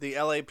Gleason, the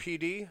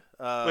LAPD.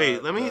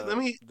 Wait, let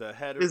me. The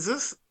head. Was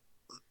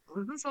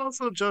this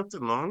also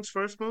Justin Long's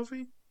first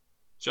movie?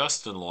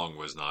 Justin Long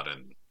was not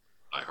in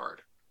Die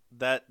Hard.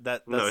 That's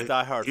No,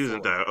 Die Hard he was 4.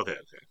 in Die Hard. Okay,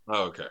 okay.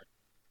 Oh, okay.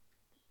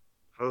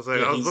 I was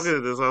like, Yeah, I was looking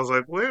at this. I was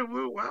like, where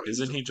why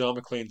Isn't he John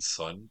McClane's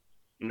son?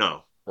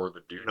 No, Or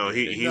the dude? no,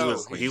 he No,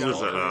 was he's he John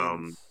was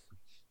McClane's.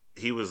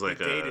 he was like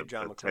dated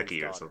John a McClane's techie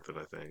or daughter. something.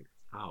 I think.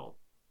 How?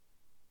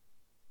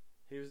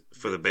 He was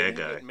For the didn't bad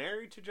he guy. Get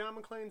married to John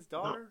McClane's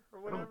daughter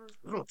or whatever.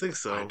 I don't think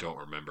so. I don't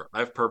remember.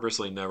 I've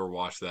purposely never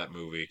watched that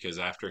movie because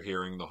after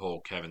hearing the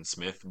whole Kevin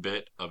Smith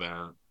bit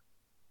about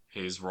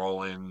his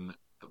role in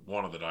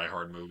one of the Die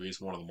Hard movies,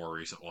 one of the more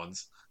recent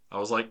ones, I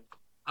was like,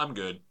 I'm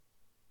good.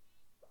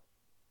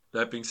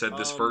 That being said,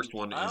 this first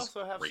one I is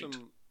also have great.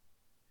 some.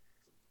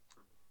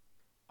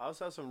 I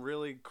also have some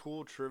really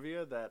cool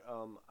trivia that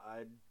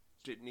I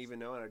didn't even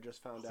know and I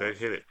just found That out.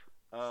 hit it.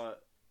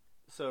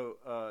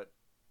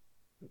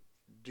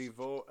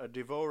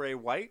 Devore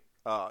White,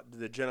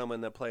 the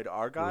gentleman that played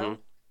Argyle,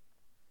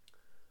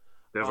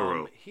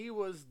 Devereaux. he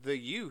was the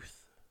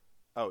youth.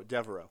 Oh,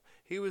 Devereaux.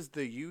 He was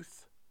the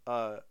youth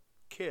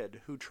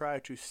kid who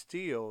tried to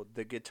steal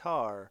the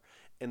guitar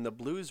in the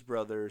Blues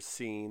Brothers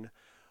scene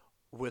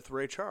with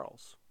Ray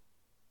Charles.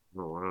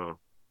 Oh wow.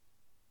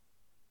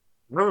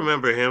 I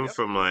remember him Yep.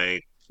 from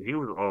like he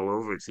was all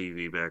over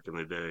TV back in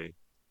the day.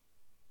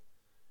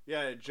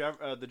 Yeah,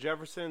 the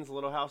Jeffersons,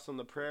 Little House on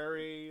the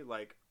Prairie,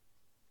 like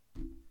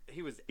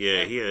he was. Yeah,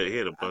 everywhere. he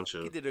had a I bunch think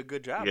of he did a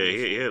good job. yeah in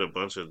this he one. had a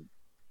bunch of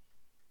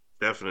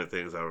definite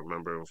things I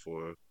remember him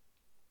for.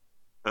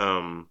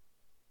 Um,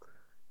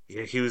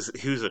 yeah, he was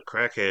a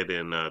crackhead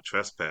in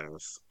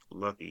Trespass.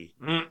 Lucky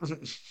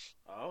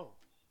Oh,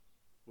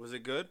 was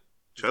it good?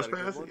 Was that a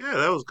good Trespass. one? Yeah,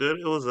 that was good.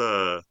 It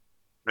was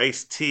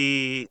Ice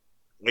T,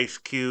 Ice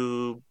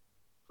Cube,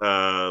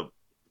 uh,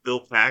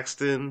 Bill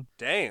Paxton.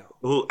 Damn.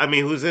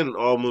 Who's in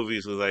all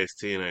movies with Ice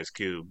T and Ice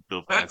Cube?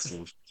 Bill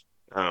Paxton.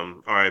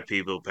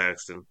 R.I.P. Bill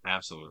Paxton.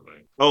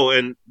 Absolutely. Oh,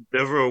 and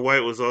Devereaux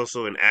White was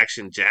also in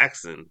Action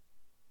Jackson.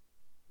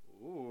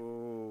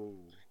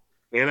 Ooh.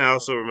 And I Oh,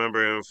 also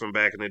remember him from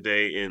back in the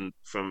day In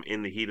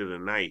the Heat of the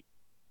Night.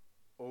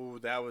 oh,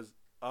 that was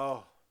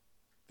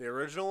the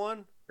original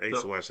one. I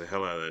used to So, watch the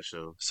hell out of that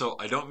show. so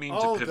I don't mean to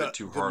Oh, pivot the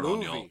too the hard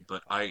on y'all, movie.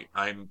 but Oh,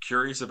 I'm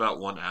curious about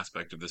one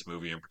aspect of this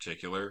movie in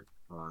particular,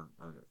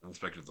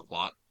 aspect of the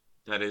plot.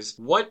 That is,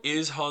 what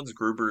is Hans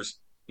Gruber's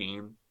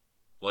theme?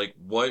 Like,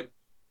 what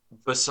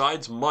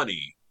besides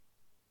money?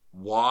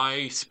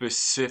 Why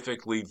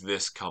specifically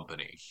this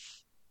company?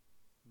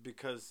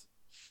 because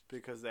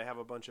they have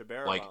a bunch of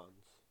bearer Like,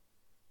 bonds.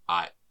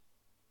 I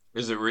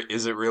is it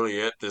really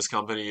it? This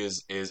company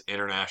is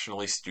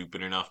internationally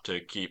stupid enough to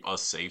keep a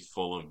safe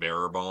full of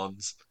bearer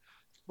bonds.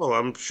 Well,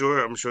 I'm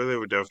sure they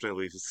were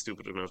definitely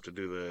stupid enough to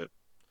do that.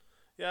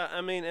 Yeah,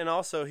 I mean, and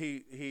also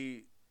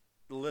he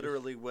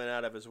literally went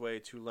out of his way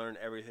to learn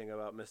everything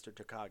about Mr.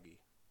 Takagi.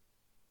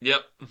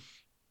 Yep, This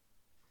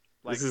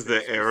Like is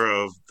the era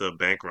of specific. the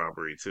bank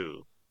robbery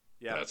too.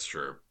 Yeah. that's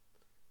true.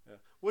 Yeah.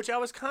 Which I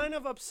was kind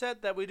of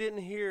upset that we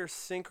didn't hear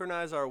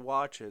synchronize our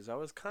watches. I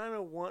was kind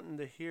of wanting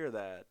to hear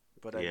that,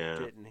 but I Yeah.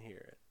 didn't hear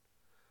it.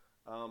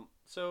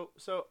 So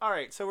all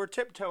right. So we're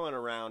tiptoeing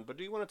around, but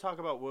do you want to talk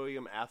about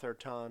William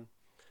Atherton,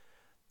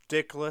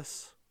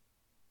 Dickless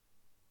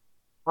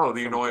Oh,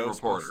 the from annoying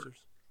reporter. Ghostbusters?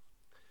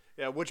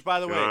 Yeah. Which, by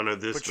the Your way, Honor,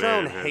 this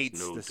Patron man has hates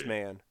no this dick.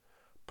 man.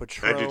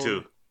 I do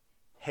too. Patron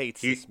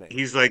hates this man.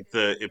 He's like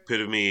the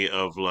epitome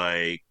of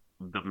like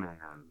the man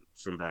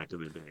from back in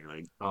the day.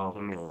 Like, oh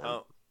man.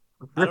 Oh,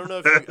 I don't know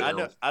if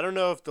you. I don't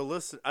know if the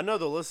listen. I know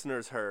the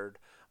listeners heard,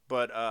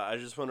 but I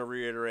just want to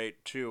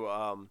reiterate to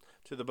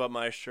the Butt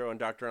Maestro and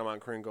Dr.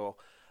 Armand Kringle.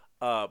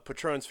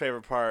 Patron's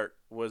favorite part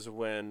was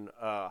when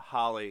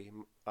Holly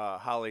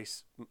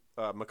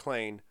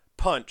McLean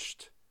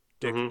punched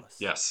Hmm. Dickless.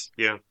 Yes,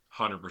 Yeah.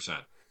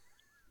 100%.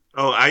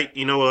 Oh,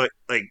 you know what?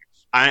 Like,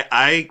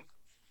 I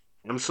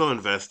I'm so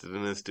invested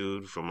in this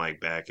dude from like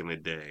back in the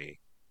day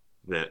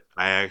that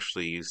I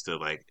actually used to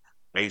like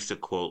I used to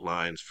quote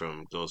lines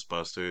from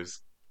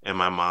Ghostbusters and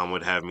my mom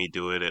would have me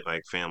do it at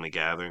like family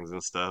gatherings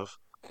and stuff.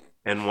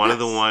 And one of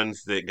the Yes.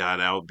 ones that got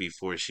out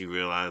before she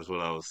realized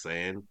what I was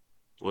saying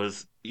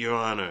was, Your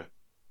Honor,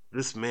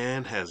 this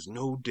man has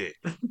no dick.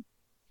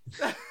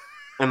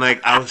 And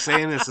like I was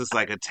saying this as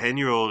like a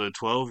 10-year-old, a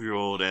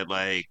 12-year-old at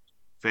like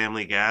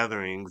family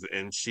gatherings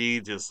and she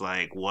just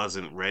like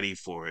wasn't ready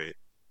for it.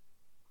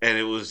 And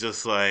it was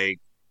just like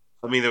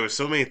I mean, there were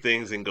so many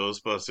things in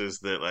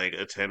Ghostbusters that like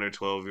a 10 or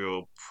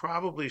 12-year-old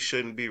probably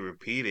shouldn't be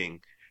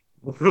repeating.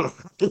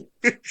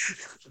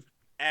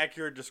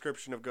 Accurate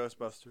description of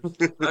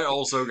Ghostbusters. I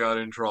also got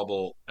in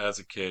trouble as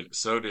a kid.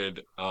 So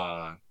did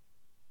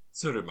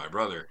my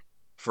brother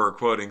for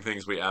quoting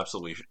things we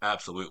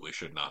absolutely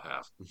should not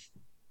have.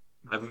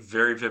 I have a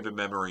very vivid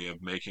memory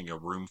of making a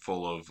room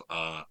full of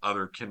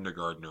other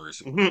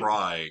kindergartners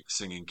cry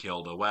singing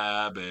 "Killed a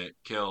Wabbit,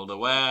 killed a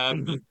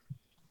wabbit."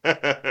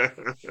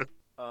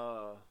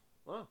 Uh,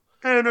 well,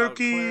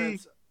 Anarchy.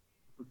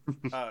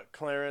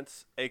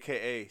 Clarence,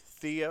 aka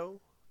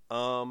Theo.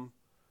 Um,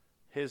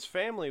 his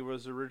family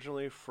was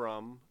originally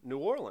from New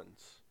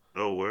Orleans.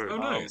 Oh, Oh, word.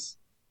 nice.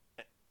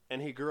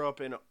 And he grew up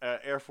in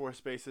Air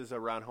Force bases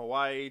around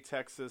Hawaii,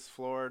 Texas,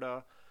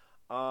 Florida,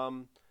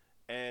 um,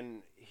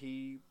 and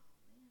he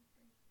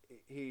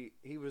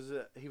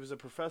was a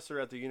professor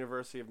at the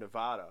University of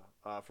Nevada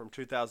from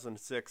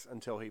 2006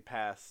 until he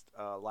passed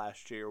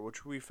last year,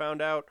 which we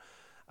found out,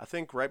 I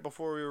think, right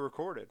before we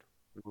recorded.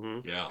 Hmm.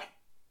 Yeah.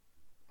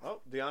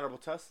 Oh, the Honorable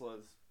Tesla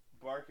is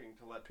barking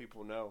to let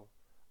people know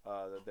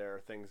that there are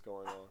things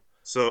going on.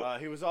 So,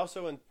 He was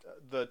also in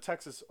the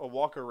Texas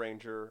Walker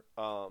Ranger,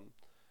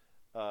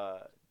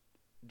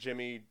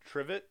 Jimmy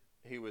Trivet.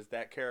 He was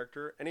that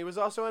character, and he was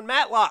also in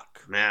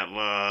Matlock.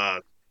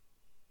 Matlock.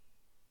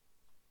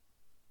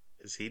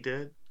 Is he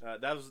dead?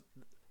 That was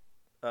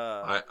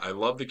uh, I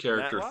love the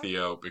character Matlock.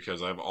 Theo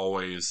because I've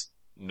always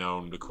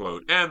known to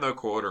quote, and the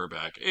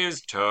quarterback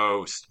is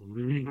toast.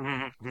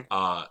 And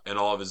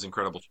all of his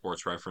incredible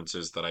sports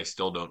references that I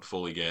still don't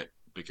fully get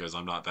because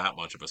I'm not that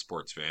much of a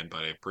sports fan,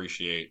 but I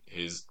appreciate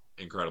his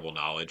incredible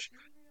knowledge.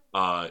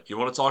 You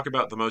want to talk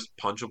about the most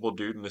punchable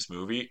dude in this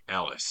movie?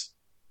 Ellis.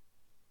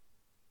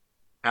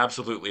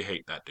 Absolutely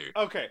hate that dude.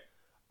 Okay,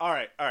 all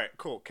right,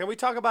 cool. Can we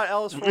talk about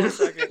Ellis for a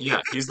second?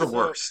 Yeah, he's the So,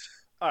 worst.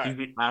 all right, He's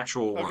the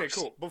actual okay, worst.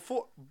 cool.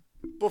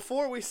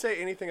 Before we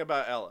say anything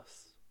about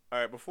Ellis, all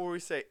right, before we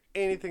say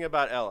anything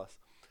about Ellis,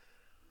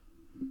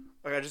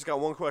 okay, I just got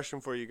one question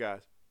for you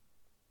guys.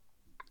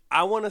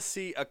 I want to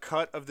see a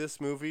cut of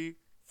this movie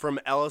from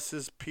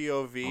Ellis's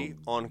POV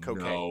on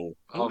cocaine. No.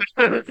 Oh,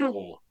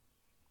 no.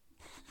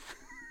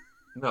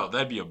 No,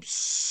 that'd be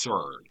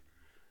absurd.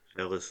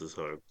 Ellis is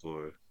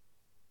hardcore.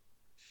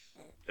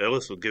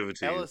 Ellis will give it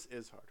to you. Ellis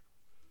is hard.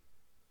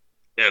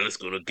 Ellis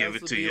gonna give Ellis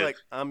it would to be you. like,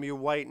 "I'm your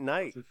white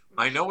knight."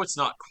 I know it's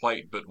not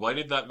quite, but why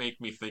did that make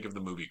me think of the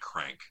movie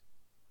Crank?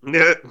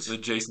 Yeah. The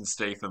Jason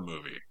Statham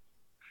movie.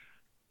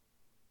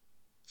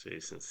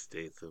 Jason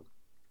Statham.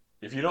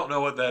 If you don't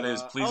know what that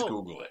is, please Oh,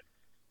 Google it.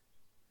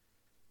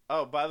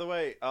 Oh, by the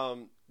way,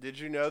 did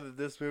you know that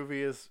this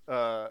movie is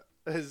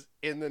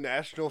in the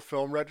National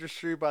Film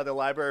Registry by the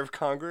Library of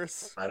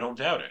Congress I don't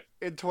doubt it.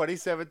 in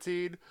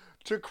 2017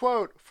 to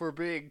quote for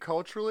being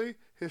culturally,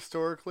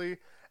 historically,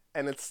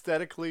 and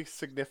aesthetically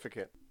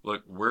significant.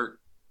 Look,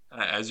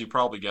 as you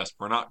probably guessed,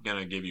 we're not going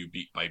to give you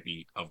beat by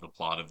beat of the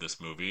plot of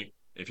this movie.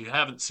 If you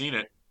haven't seen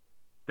it,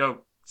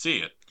 go see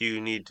it.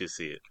 You need to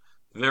see it.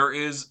 There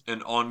is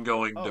an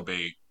ongoing Oh,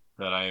 debate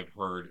that I've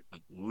heard at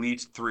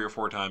least 3 or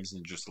 4 times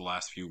in just the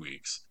last few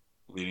weeks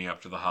leading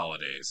up to the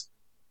holidays.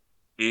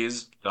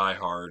 Is Die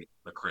Hard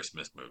a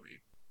Christmas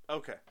movie?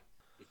 okay.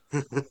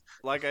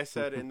 Like I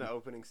said in the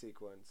opening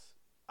sequence,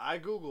 I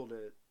Googled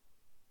it,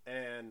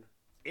 and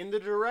in the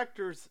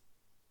director's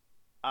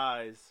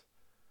eyes,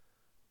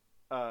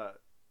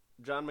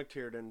 John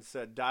McTiernan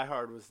said Die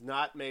Hard was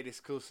not made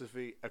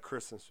exclusively a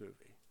Christmas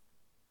movie.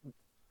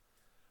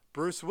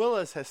 Bruce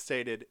Willis has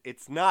stated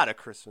it's not a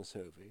Christmas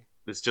movie.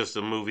 It's just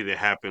a movie that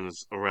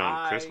happens around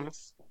I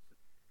Christmas.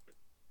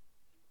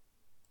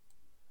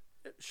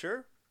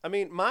 Sure. I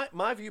mean,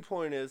 my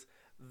viewpoint is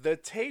the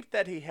tape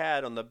that he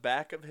had on the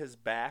back of his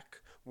back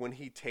when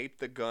he taped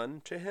the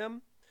gun to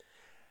him.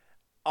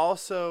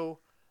 Also,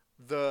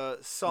 the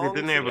songs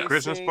Didn't they have a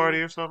Christmas sing, party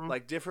or something?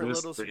 like different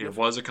little. It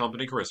was a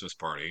company Christmas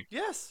party.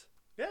 Yes.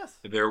 Yes.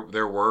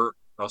 There were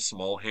a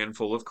small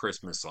handful of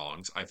Christmas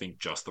songs. I think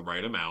just the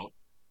right amount.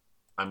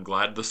 I'm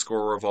glad the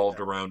score revolved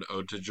around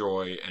Ode to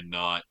Joy and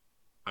not,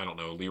 I don't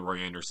know, Leroy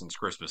Anderson's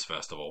Christmas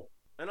Festival.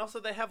 And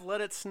also, they have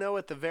Let It Snow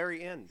at the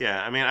very end.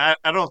 Yeah, I mean, I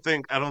don't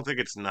think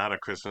it's not a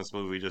Christmas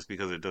movie just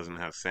because it doesn't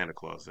have Santa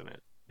Claus in it.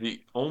 The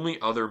only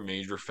other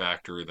major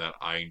factor that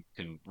I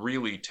can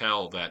really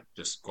tell that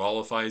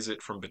disqualifies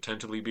it from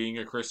potentially being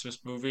a Christmas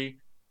movie,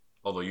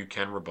 although you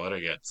can rebut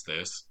against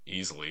this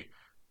easily,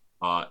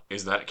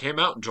 is that it came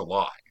out in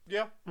July.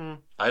 Yeah.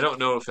 I don't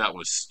know if that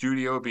was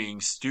studio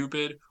being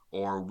stupid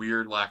or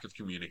weird lack of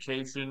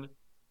communication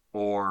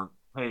or,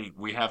 hey,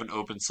 we have an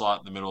open slot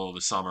in the middle of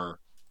the summer,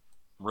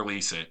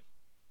 release it.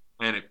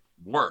 And it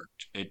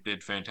worked. It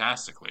did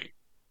fantastically,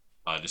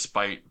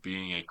 despite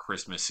being a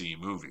Christmassy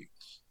movie.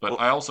 But Well,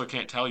 I also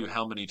can't tell you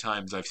how many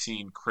times I've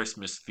seen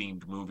Christmas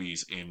themed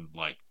movies in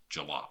like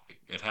July.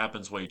 It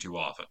happens way too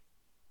often.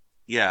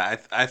 yeah,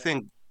 I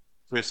think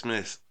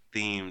Christmas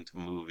themed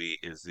movie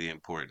is the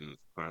important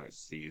part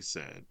that you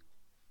said.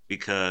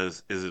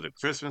 Because is it a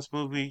Christmas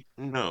movie?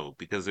 No,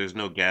 because there's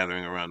no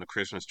gathering around the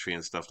Christmas tree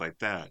and stuff like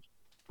that.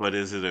 But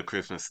is it a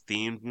Christmas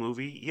themed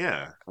movie?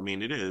 Yeah, I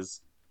mean it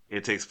is.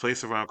 It takes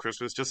place around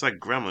Christmas, just like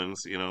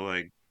Gremlins,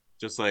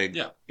 just like,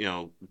 Yeah,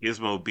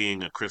 Gizmo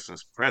being a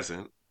Christmas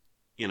present,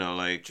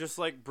 like, Just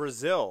like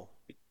Brazil,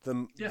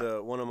 yeah,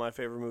 the one of my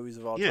favorite movies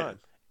of all yeah, time.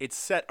 It's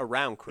set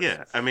around yeah.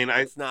 Christmas. I mean,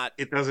 It's not.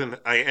 it doesn't,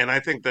 and I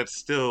think that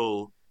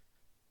still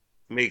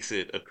makes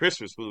it a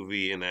Christmas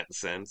movie in that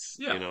sense.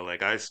 yeah.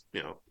 Like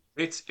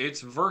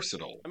It's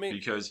versatile I mean,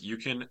 because you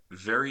can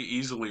very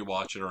easily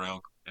watch it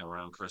around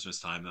Christmas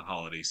time, the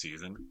holiday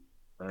season,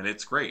 and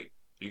it's great.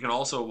 You can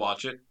also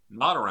watch it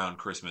not around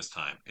Christmas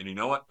time, and you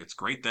know what? It's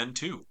great then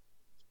too.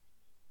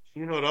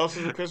 what else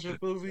is a Christmas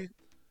movie?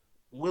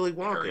 Willy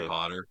Harry Wonka.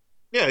 Potter,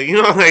 Yeah,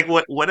 like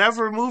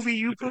whatever movie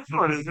you put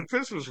on is a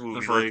Christmas the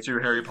movie. first two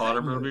Harry Potter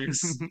exactly.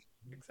 movies.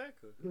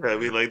 Exactly. Yeah, I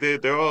mean, like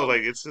they're all Um.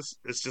 like it's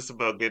just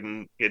about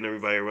getting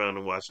everybody around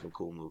and watching a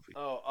cool movie.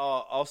 Oh.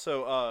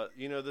 Also.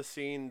 You know the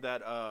scene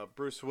that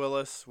Bruce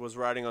Willis was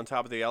riding on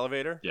top of the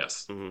elevator.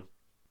 Yes, Hmm.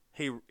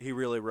 He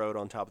really rode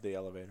on top of the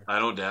elevator. I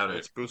don't doubt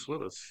It's it. Bruce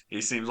Willis.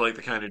 He seems like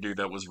the kind of dude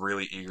that was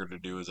really eager to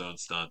do his own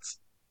stunts.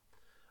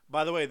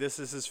 By the way, this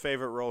is his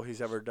favorite role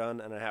he's ever done,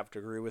 and I have to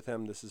agree with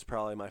him. This is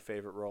probably my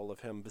favorite role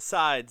of him,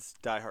 besides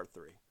Die Hard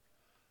 3.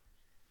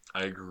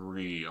 I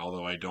agree,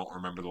 although I don't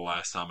remember the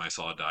last time I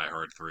saw Die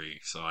Hard 3,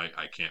 so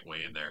I can't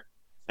weigh in there.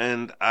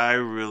 And I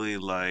really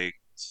liked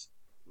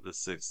The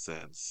Sixth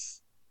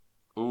Sense.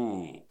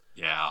 Ooh,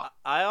 yeah.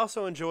 I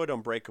also enjoyed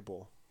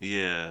Unbreakable.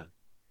 Yeah.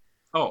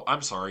 Oh,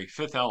 I'm sorry,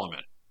 Fifth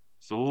Element.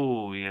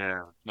 Oh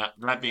yeah.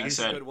 That being That's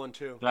a said, good one,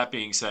 too.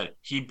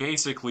 he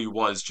basically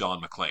was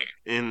John McClane.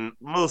 In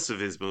most of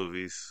his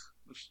movies.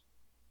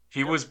 He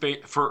Yep. was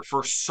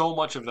for so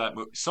much of that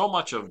movie, so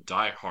much of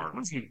Die Hard.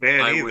 Wasn't bad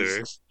I either.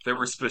 was there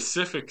were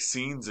specific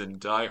scenes in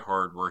Die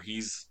Hard where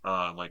he's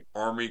like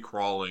army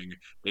crawling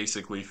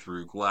basically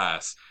through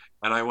glass,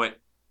 and I went,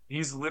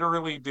 he's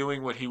literally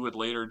doing what he would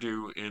later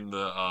do in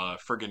the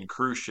friggin'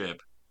 cruise ship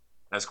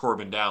as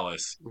Corbin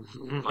Dallas.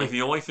 Like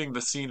the only thing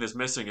the scene is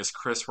missing is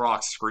Chris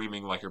Rock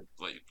screaming like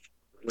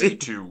way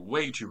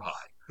too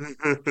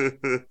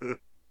high.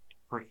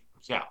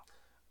 Yeah,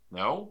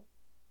 no,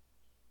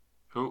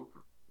 who?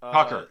 Uh,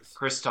 Tucker,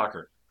 Chris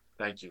Tucker.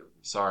 Thank you.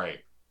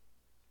 Sorry.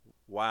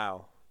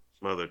 wow.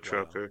 Mother Wow.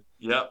 trucker.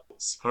 Yep.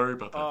 Sorry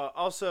about that.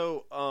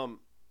 Also,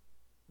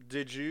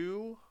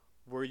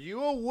 were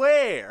you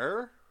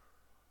aware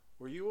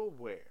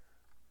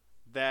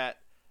that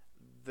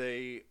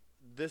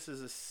this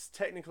is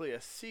technically a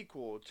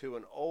sequel to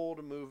an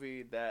old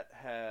movie that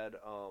had,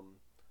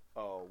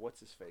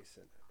 what's his face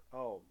in it?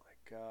 Oh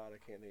my God, I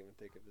can't even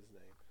think of his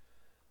name.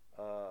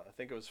 I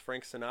think it was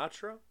Frank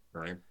Sinatra.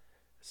 Right.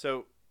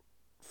 So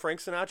Frank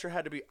Sinatra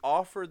had to be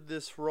offered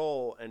this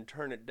role and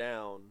turn it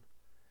down.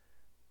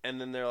 And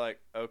then they're like,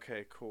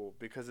 okay, cool.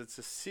 Because it's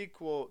a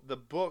sequel. The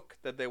book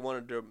that they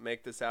wanted to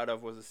make this out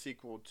of was a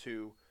sequel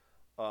to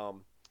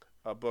um,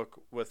 a book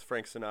with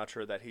Frank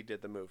Sinatra that he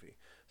did the movie.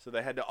 So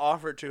they had to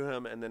offer it to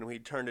him, and then when he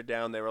turned it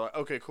down, they were like,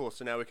 okay, cool.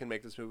 So now we can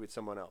make this movie with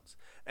someone else.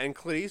 And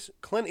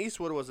Clint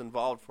Eastwood was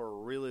involved for a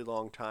really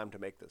long time to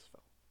make this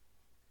film.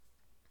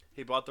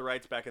 He bought the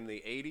rights back in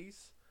the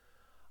 80s.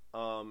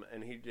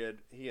 And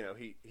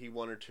he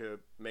wanted to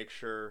make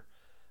sure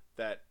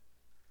that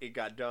it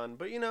got done.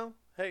 But,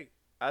 hey,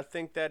 I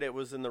think that it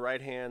was in the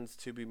right hands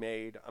to be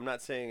made. I'm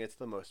not saying it's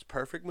the most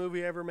perfect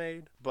movie ever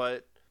made,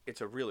 but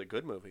it's a really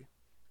good movie.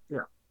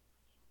 Yeah.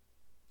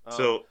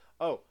 So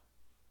Oh,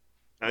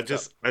 I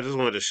just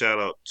wanted to shout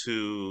out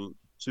to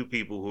two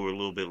people who were a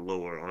little bit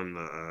lower on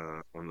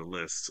the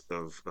list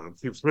of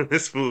people in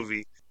this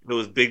movie. It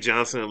was Big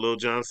Johnson and Lil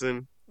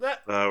Johnson,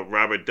 that.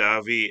 Robert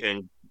Davi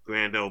and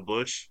Grandel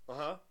Bush.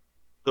 Uh-huh.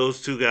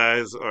 Those two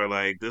guys are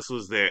like, this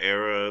was their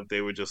era.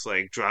 They were just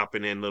like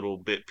dropping in little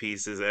bit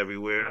pieces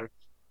everywhere.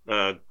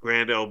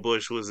 Grandel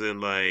Bush was in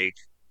like,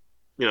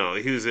 he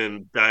was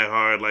in Die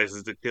Hard,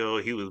 License to Kill.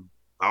 He was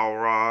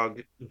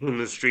Balrog in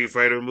the Street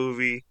Fighter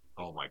movie.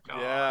 Oh my god.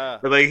 Yeah.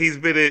 But like he's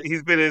been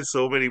in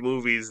so many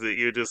movies that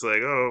you're just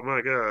like, oh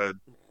my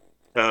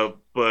god.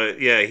 But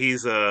yeah, he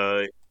was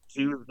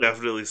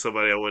definitely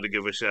somebody I want to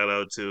give a shout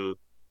out to.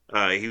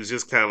 He was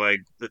just kind of like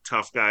the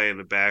tough guy in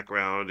the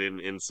background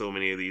in so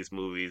many of these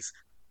movies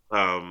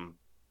um,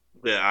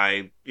 that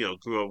I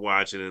grew up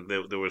watching, and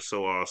they were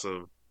so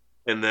awesome.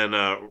 And then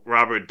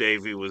Robert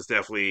Davey was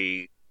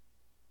definitely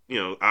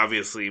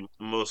obviously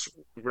most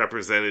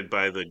represented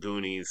by the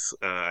Goonies.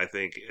 I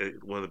think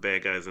one of the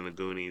bad guys in the Oh,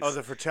 Goonies.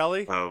 the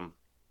Fratelli? Yeah,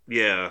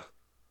 Yeah,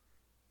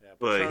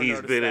 but Patrona he's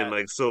noticed been in that.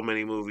 like so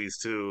many movies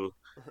too.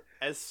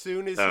 As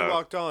soon as he Uh,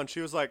 walked on, she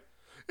was like,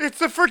 it's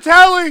the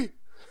Fratelli!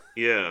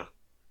 yeah.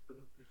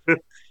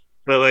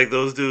 But like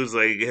those dudes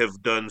like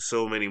have done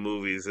so many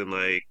movies, and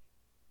like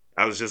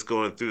I was just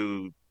going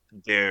through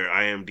their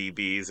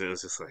IMDb's, and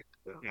it's just like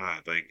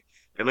God, like,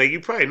 and like you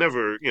probably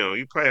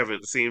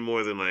haven't seen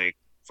more than like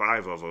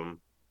five of them,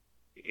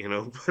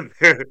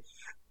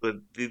 but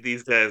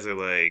these guys are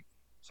like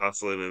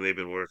hustling, and they've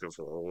been working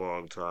for a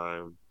long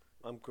time.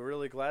 I'm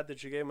really glad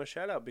that you gave him a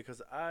shout out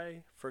because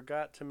I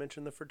forgot to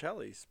mention the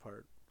Fratellis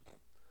part.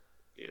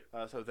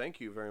 Yeah. So thank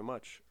you very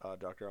much,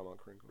 Dr. Armand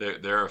Kringle.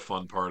 They're a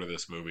fun part of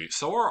this movie.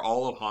 So are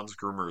all of Hans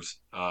Gruber's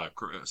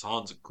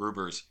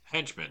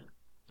henchmen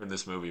in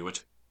this movie.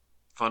 Which,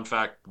 fun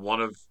fact,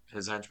 one of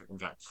his henchmen, in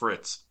fact,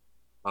 Fritz,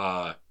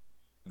 uh,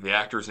 the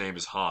actor's name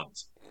is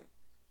Hans.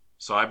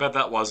 So I bet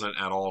that wasn't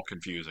at all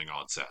confusing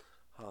on set.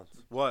 Hans.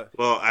 What?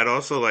 Well, I'd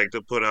also like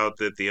to put out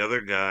that the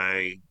other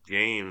guy,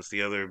 James,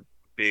 the other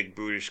big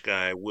brutish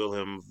guy,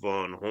 Wilhelm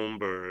von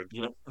Homburg,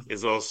 Yep.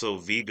 is also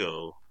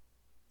Vigo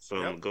Yep.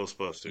 from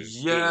Ghostbusters too.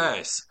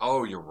 Yes.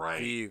 Oh, you're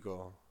right.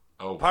 Vigo.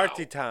 Oh,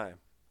 Party wow. time.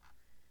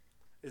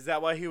 Is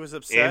that why he was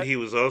And upset? he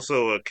was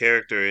also a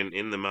character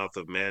in The Mouth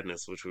of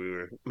Madness, which we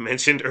were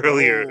mentioned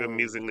earlier, Oh,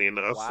 amusingly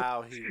enough.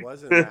 wow. He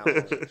was in that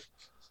one.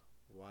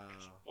 Wow.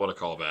 What a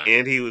callback.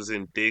 And he was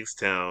in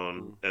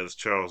Diggstown Mm. as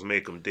Charles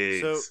Macomb So,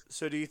 Diggs.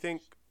 so do you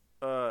think,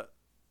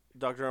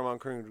 Dr. Armand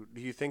Kringle,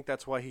 do you think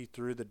that's why he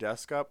threw the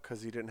desk up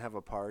because he didn't have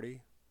a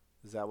party?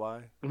 Is that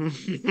why?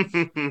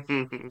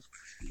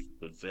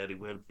 But very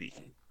well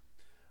be.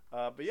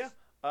 But yeah.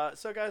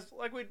 So guys,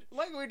 like we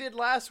did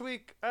last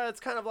week, it's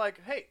kind of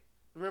like, hey,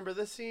 remember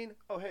this scene?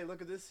 Oh, hey,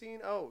 look at this scene.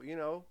 Oh,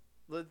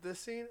 this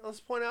scene.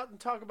 Let's point out and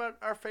talk about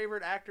our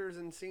favorite actors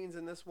and scenes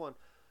in this one.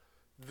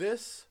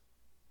 This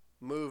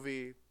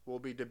movie will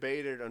be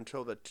debated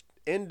until the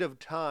end of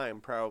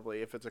time,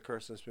 probably, if it's a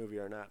Christmas movie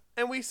or not.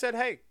 And we said,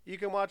 hey, you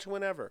can watch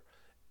whenever.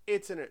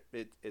 It's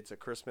a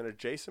Christmas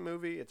adjacent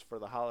movie. It's for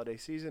the holiday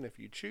season if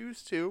you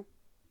choose to.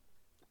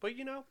 But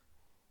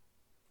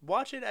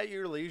watch it at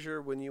your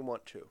leisure when you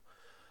want to.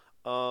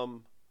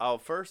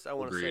 First I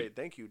want to say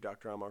thank you,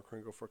 Dr. Amar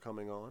Kringle, for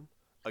coming on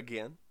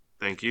again.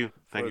 Thank you.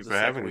 Thank you the for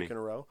having second me. week in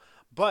a row.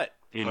 But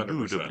 100%.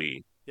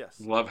 Indubitably.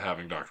 yes, Love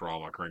having Dr.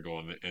 Alma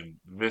Kringle in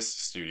this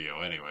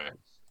studio anyway.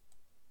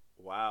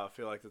 wow, I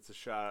feel like that's a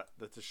shot.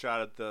 That's a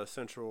shot at the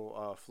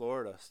Central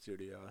Florida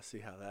studio. I see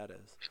how that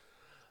is.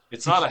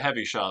 It's not a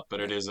heavy shot,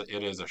 but it is a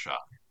shot.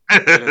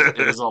 It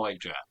is a light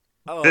jet.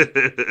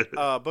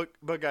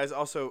 But guys,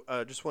 also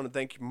just want to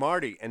thank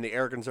Marty and the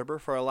Arrogant Zipper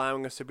for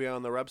allowing us to be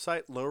on their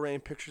website,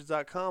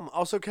 lowrainpictures.com.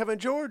 Also, Kevin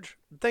George,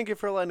 thank you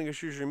for letting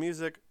us use your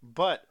music.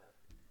 But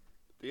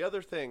the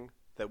other thing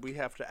that we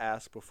have to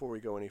ask before we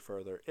go any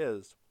further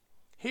is,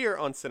 here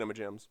on Cinema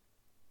Gems,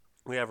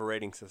 we have a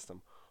rating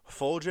system.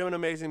 Full gem, an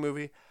amazing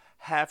movie.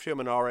 Half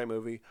gem, an alright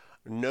movie.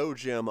 No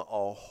gem, a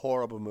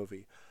horrible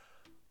movie.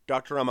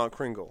 Dr. Ramon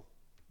Kringle,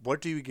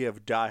 what do you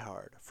give Die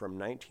Hard from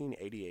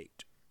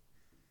 1988?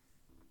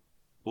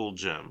 Full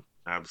gem.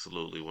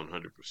 Absolutely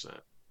 100%.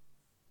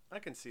 I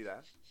can see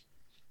that.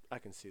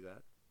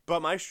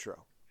 But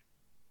Maestro,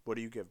 what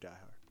do you give Die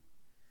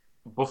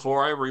Hard?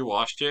 Before I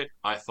rewatched it,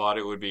 I thought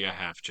it would be a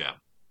half gem.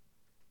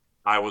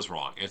 I was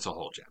wrong. It's a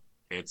whole gem.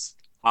 It's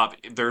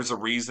there's a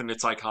reason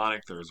it's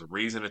iconic. There's a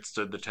reason it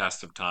stood the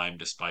test of time,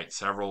 despite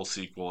several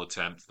sequel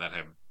attempts that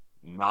have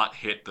not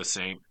hit the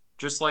same.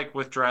 Just like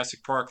with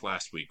Jurassic Park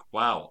last week.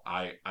 Wow,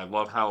 I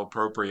love how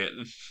appropriate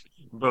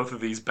both of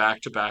these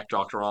back-to-back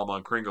Dr.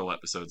 Almond Kringle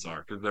episodes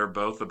are, because they're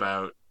both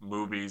about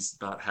movies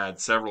that had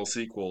several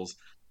sequels,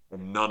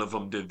 and none of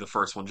them did the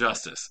first one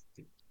justice.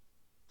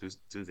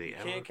 Do they You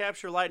ever? can't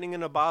capture lightning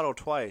in a bottle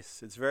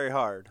twice. It's very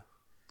hard.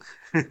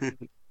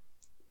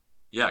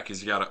 Yeah,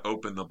 because you got to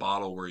open the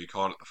bottle where you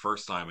caught it the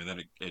first time, and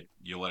then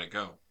you let it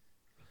go.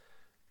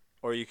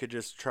 Or you could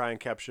just try and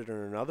capture it in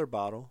another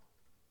bottle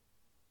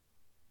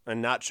and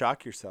not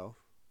shock yourself.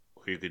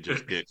 Or you could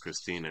just get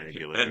Christina And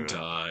Aguilera.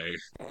 die.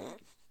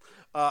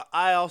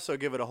 I also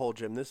give it a whole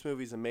gym. This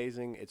movie's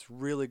amazing. It's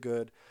really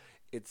good.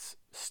 It's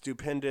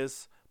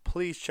stupendous.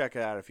 Please check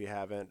it out if you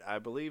haven't. I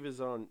believe it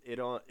is on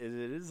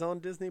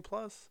Disney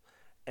Plus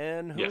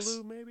and Hulu, Yes.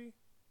 maybe.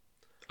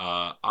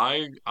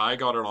 I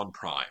got it on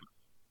Prime.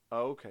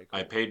 Oh, okay, cool.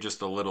 I paid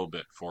just a little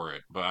bit for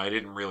it, but I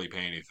didn't really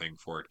pay anything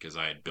for it because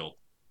I had built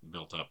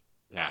up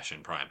cash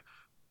in Prime.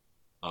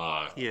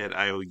 He had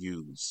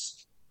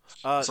IOUs.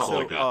 Something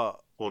like that.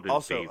 Holding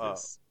also,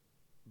 favors.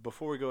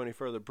 before we go any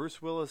further,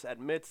 Bruce Willis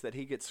admits that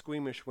he gets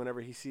squeamish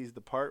whenever he sees the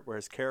part where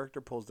his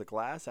character pulls the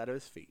glass out of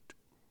his feet.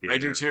 I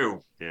do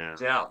too. Yeah,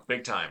 Yeah,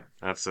 big time.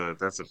 that's a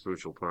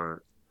crucial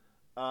part.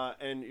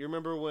 And you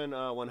remember when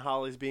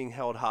Holly's being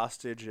held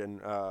hostage and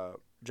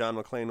John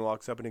McClane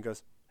walks up and he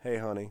goes, "Hey,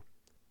 honey,"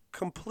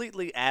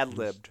 completely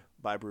ad-libbed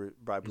by Bruce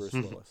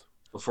Willis.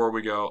 Before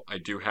we go, I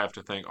do have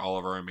to thank all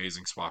of our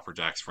amazing Swapper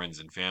Jacks friends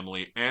and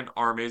family and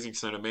our amazing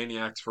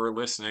Cinemaniacs for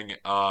listening.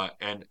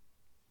 And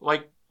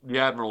like the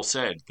Admiral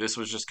said, this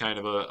was just kind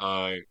of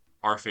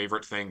our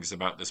favorite things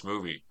about this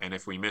movie. And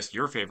if we missed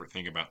your favorite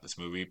thing about this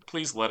movie,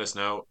 please let us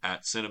know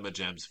at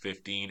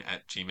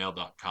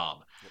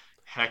cinemagems15@gmail.com.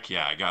 Heck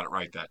yeah, I got it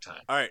right that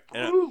time. All right,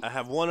 and I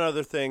have one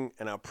other thing,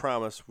 and I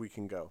promise we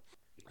can go.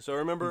 So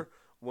remember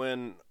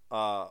when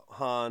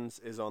Hans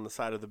is on the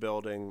side of the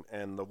building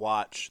and the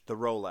watch, the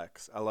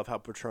Rolex. I love how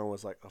Patron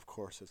was like, "Of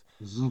course,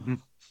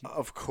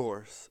 of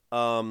course."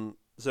 So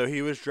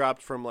he was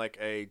dropped from like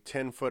a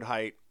 10-foot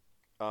height,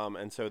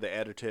 and so they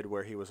edited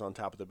where he was on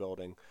top of the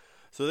building.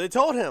 So they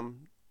told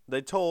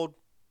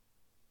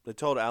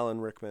Alan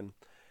Rickman,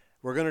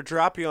 "We're gonna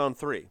drop you on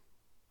 3."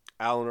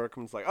 Alan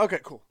Rickman's like, "Okay,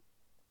 cool."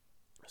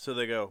 So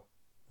they go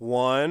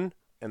 1,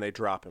 and they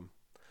drop him.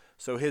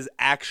 So his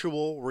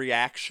actual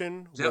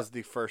reaction was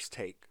the first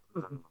take.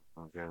 Oh,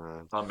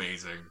 God.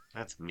 Amazing.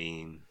 That's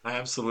mean.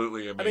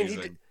 Absolutely I amazing.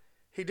 mean,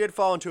 he did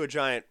fall into a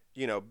giant,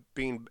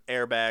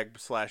 beanbag.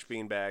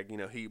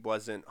 He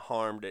wasn't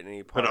harmed at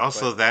any point. But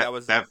also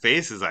was that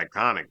face is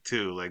iconic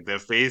too. Like the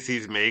face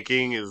he's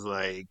making is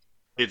like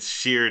it's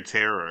sheer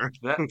terror.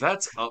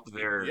 That's up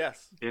there.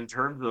 Yes. In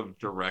terms of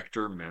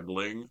director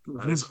meddling,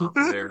 that is up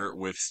there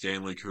with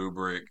Stanley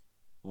Kubrick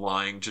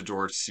lying to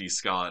George C.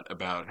 Scott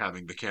about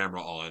having the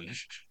camera on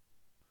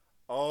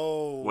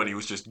Oh. when he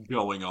was just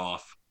going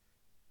off.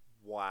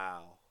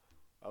 Wow.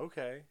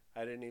 Okay.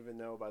 I didn't even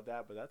know about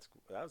that, but that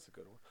was a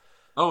good one.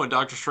 Oh, and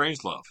Doctor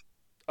Strangelove.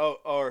 Oh,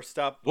 or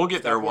stop. We'll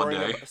get there one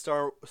worrying day.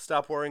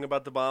 Stop worrying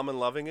about the bomb and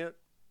loving it.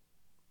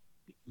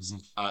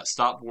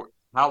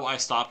 How I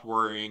stopped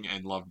worrying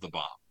and loved the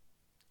bomb.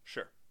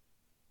 Sure.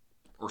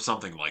 Or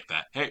something like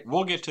that. Hey,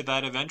 we'll get to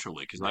that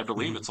eventually, because I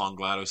believe it's on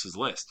GLaDOS's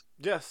list.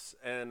 Yes,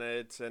 and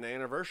it's an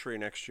anniversary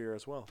next year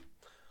as well.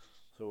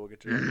 So we'll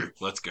get to that.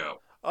 Let's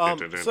go.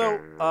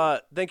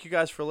 Thank you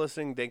guys for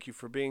listening. Thank you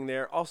for being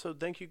there. Also,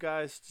 thank you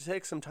guys to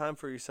take some time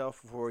for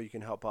yourself before you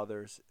can help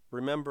others.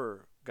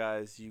 Remember,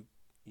 guys, you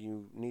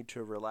need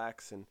to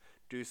relax and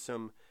do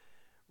some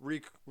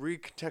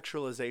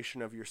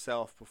recontextualization of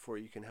yourself before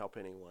you can help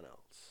anyone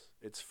else.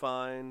 It's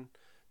fine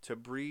to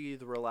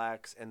breathe,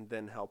 relax, and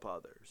then help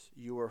others.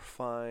 You are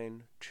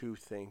fine to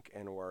think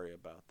and worry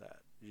about that.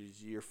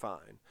 You're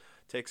fine.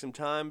 Take some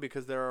time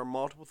because there are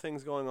multiple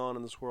things going on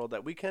in this world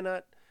that we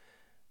cannot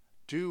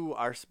do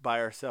by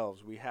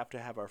ourselves. We have to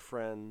have our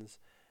friends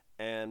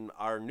and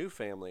our new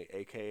family,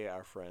 aka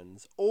our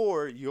friends,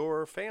 or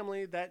your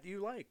family that you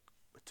like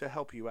to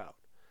help you out.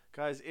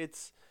 Guys,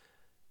 it's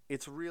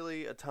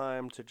really a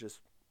time to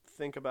just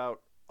think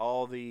about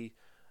all the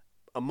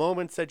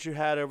moments that you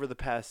had over the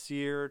past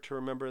year, to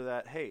remember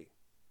that, hey,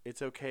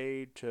 it's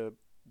okay to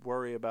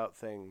worry about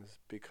things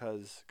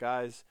because,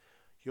 guys,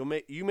 you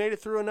made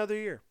it through another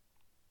year.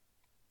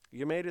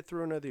 You made it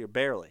through another year.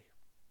 Barely.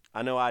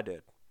 I know I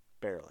did.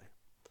 Barely.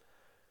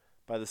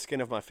 By the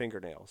skin of my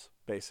fingernails,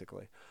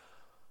 basically.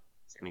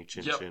 Any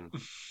chin Yep. chin.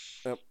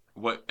 Yep.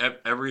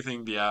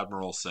 Everything the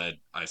Admiral said,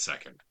 I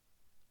second.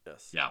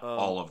 Yes. Yeah,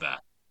 all of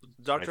that.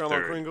 Dr. My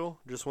Almond third. Kringle,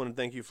 just want to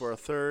thank you for a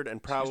third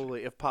and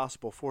probably, if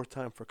possible, fourth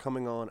time for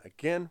coming on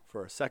again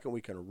for a second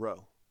week in a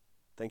row.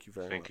 Thank you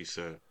very much. Thank you,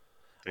 sir.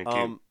 Thank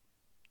you.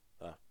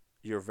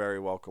 You're very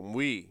welcome.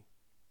 We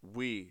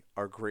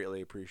are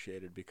greatly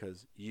appreciated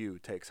because you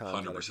take time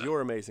out of 100%.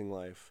 your amazing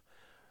life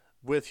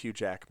with Hugh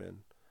Jackman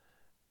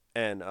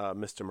and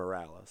Mr.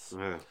 Morales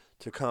Yeah.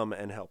 to come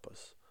and help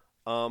us.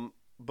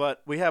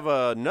 But we have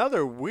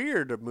another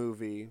weird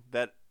movie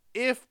that,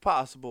 if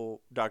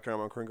possible, Dr.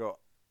 Armand Kringle,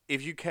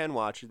 if you can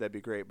watch it, that'd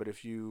be great. But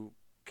if you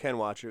can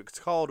watch it, it's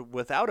called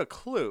Without a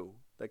Clue,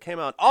 that came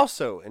out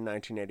also in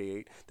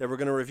 1988, that we're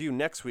going to review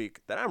next week,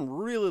 that I'm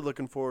really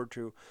looking forward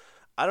to.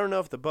 I don't know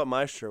if the Butt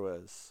Maestro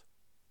is,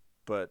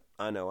 but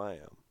I know I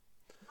am.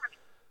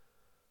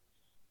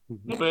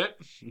 A bit.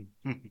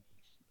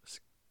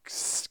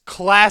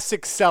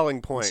 Classic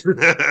selling point.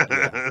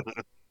 Yeah.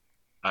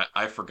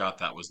 I forgot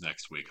that was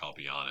next week. I'll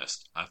be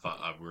honest. I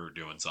thought we were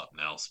doing something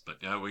else, but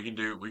yeah, we can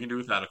do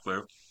without a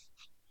clue.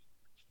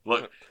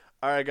 Look,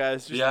 all right,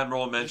 guys. the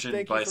Admiral mentioned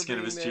thank you by for skin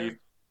of being his there. teeth.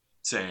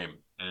 Same.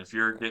 And if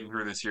you're getting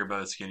through this year by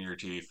the skin of your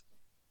teeth,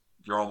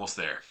 you're almost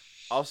there.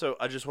 Also,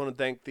 I just want to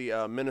thank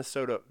the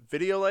Minnesota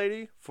video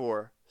lady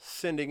for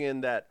sending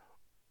in that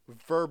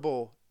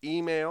verbal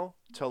email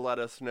to let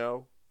us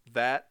know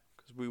that,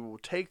 because we will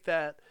take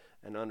that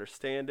and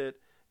understand it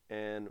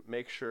and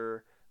make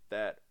sure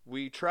that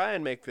we try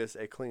and make this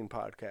a clean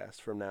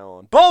podcast from now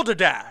on. Boulder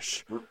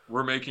Dash!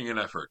 We're making an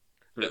effort.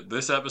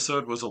 This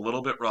episode was a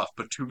little bit rough,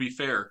 but to be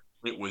fair,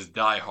 it was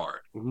Die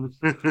Hard.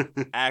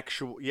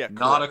 Yeah, correct.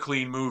 Not a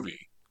clean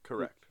movie.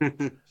 Correct.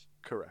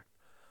 Correct.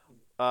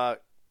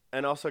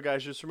 And also,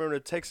 guys, just remember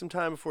to take some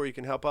time before you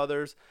can help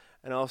others.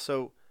 And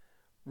also,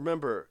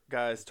 remember,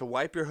 guys, to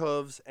wipe your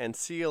hooves and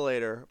see you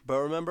later. But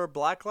remember,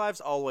 Black lives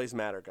always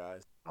matter,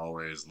 guys.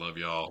 Always. Love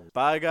y'all.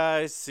 Bye,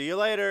 guys. See you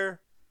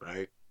later.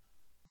 Right.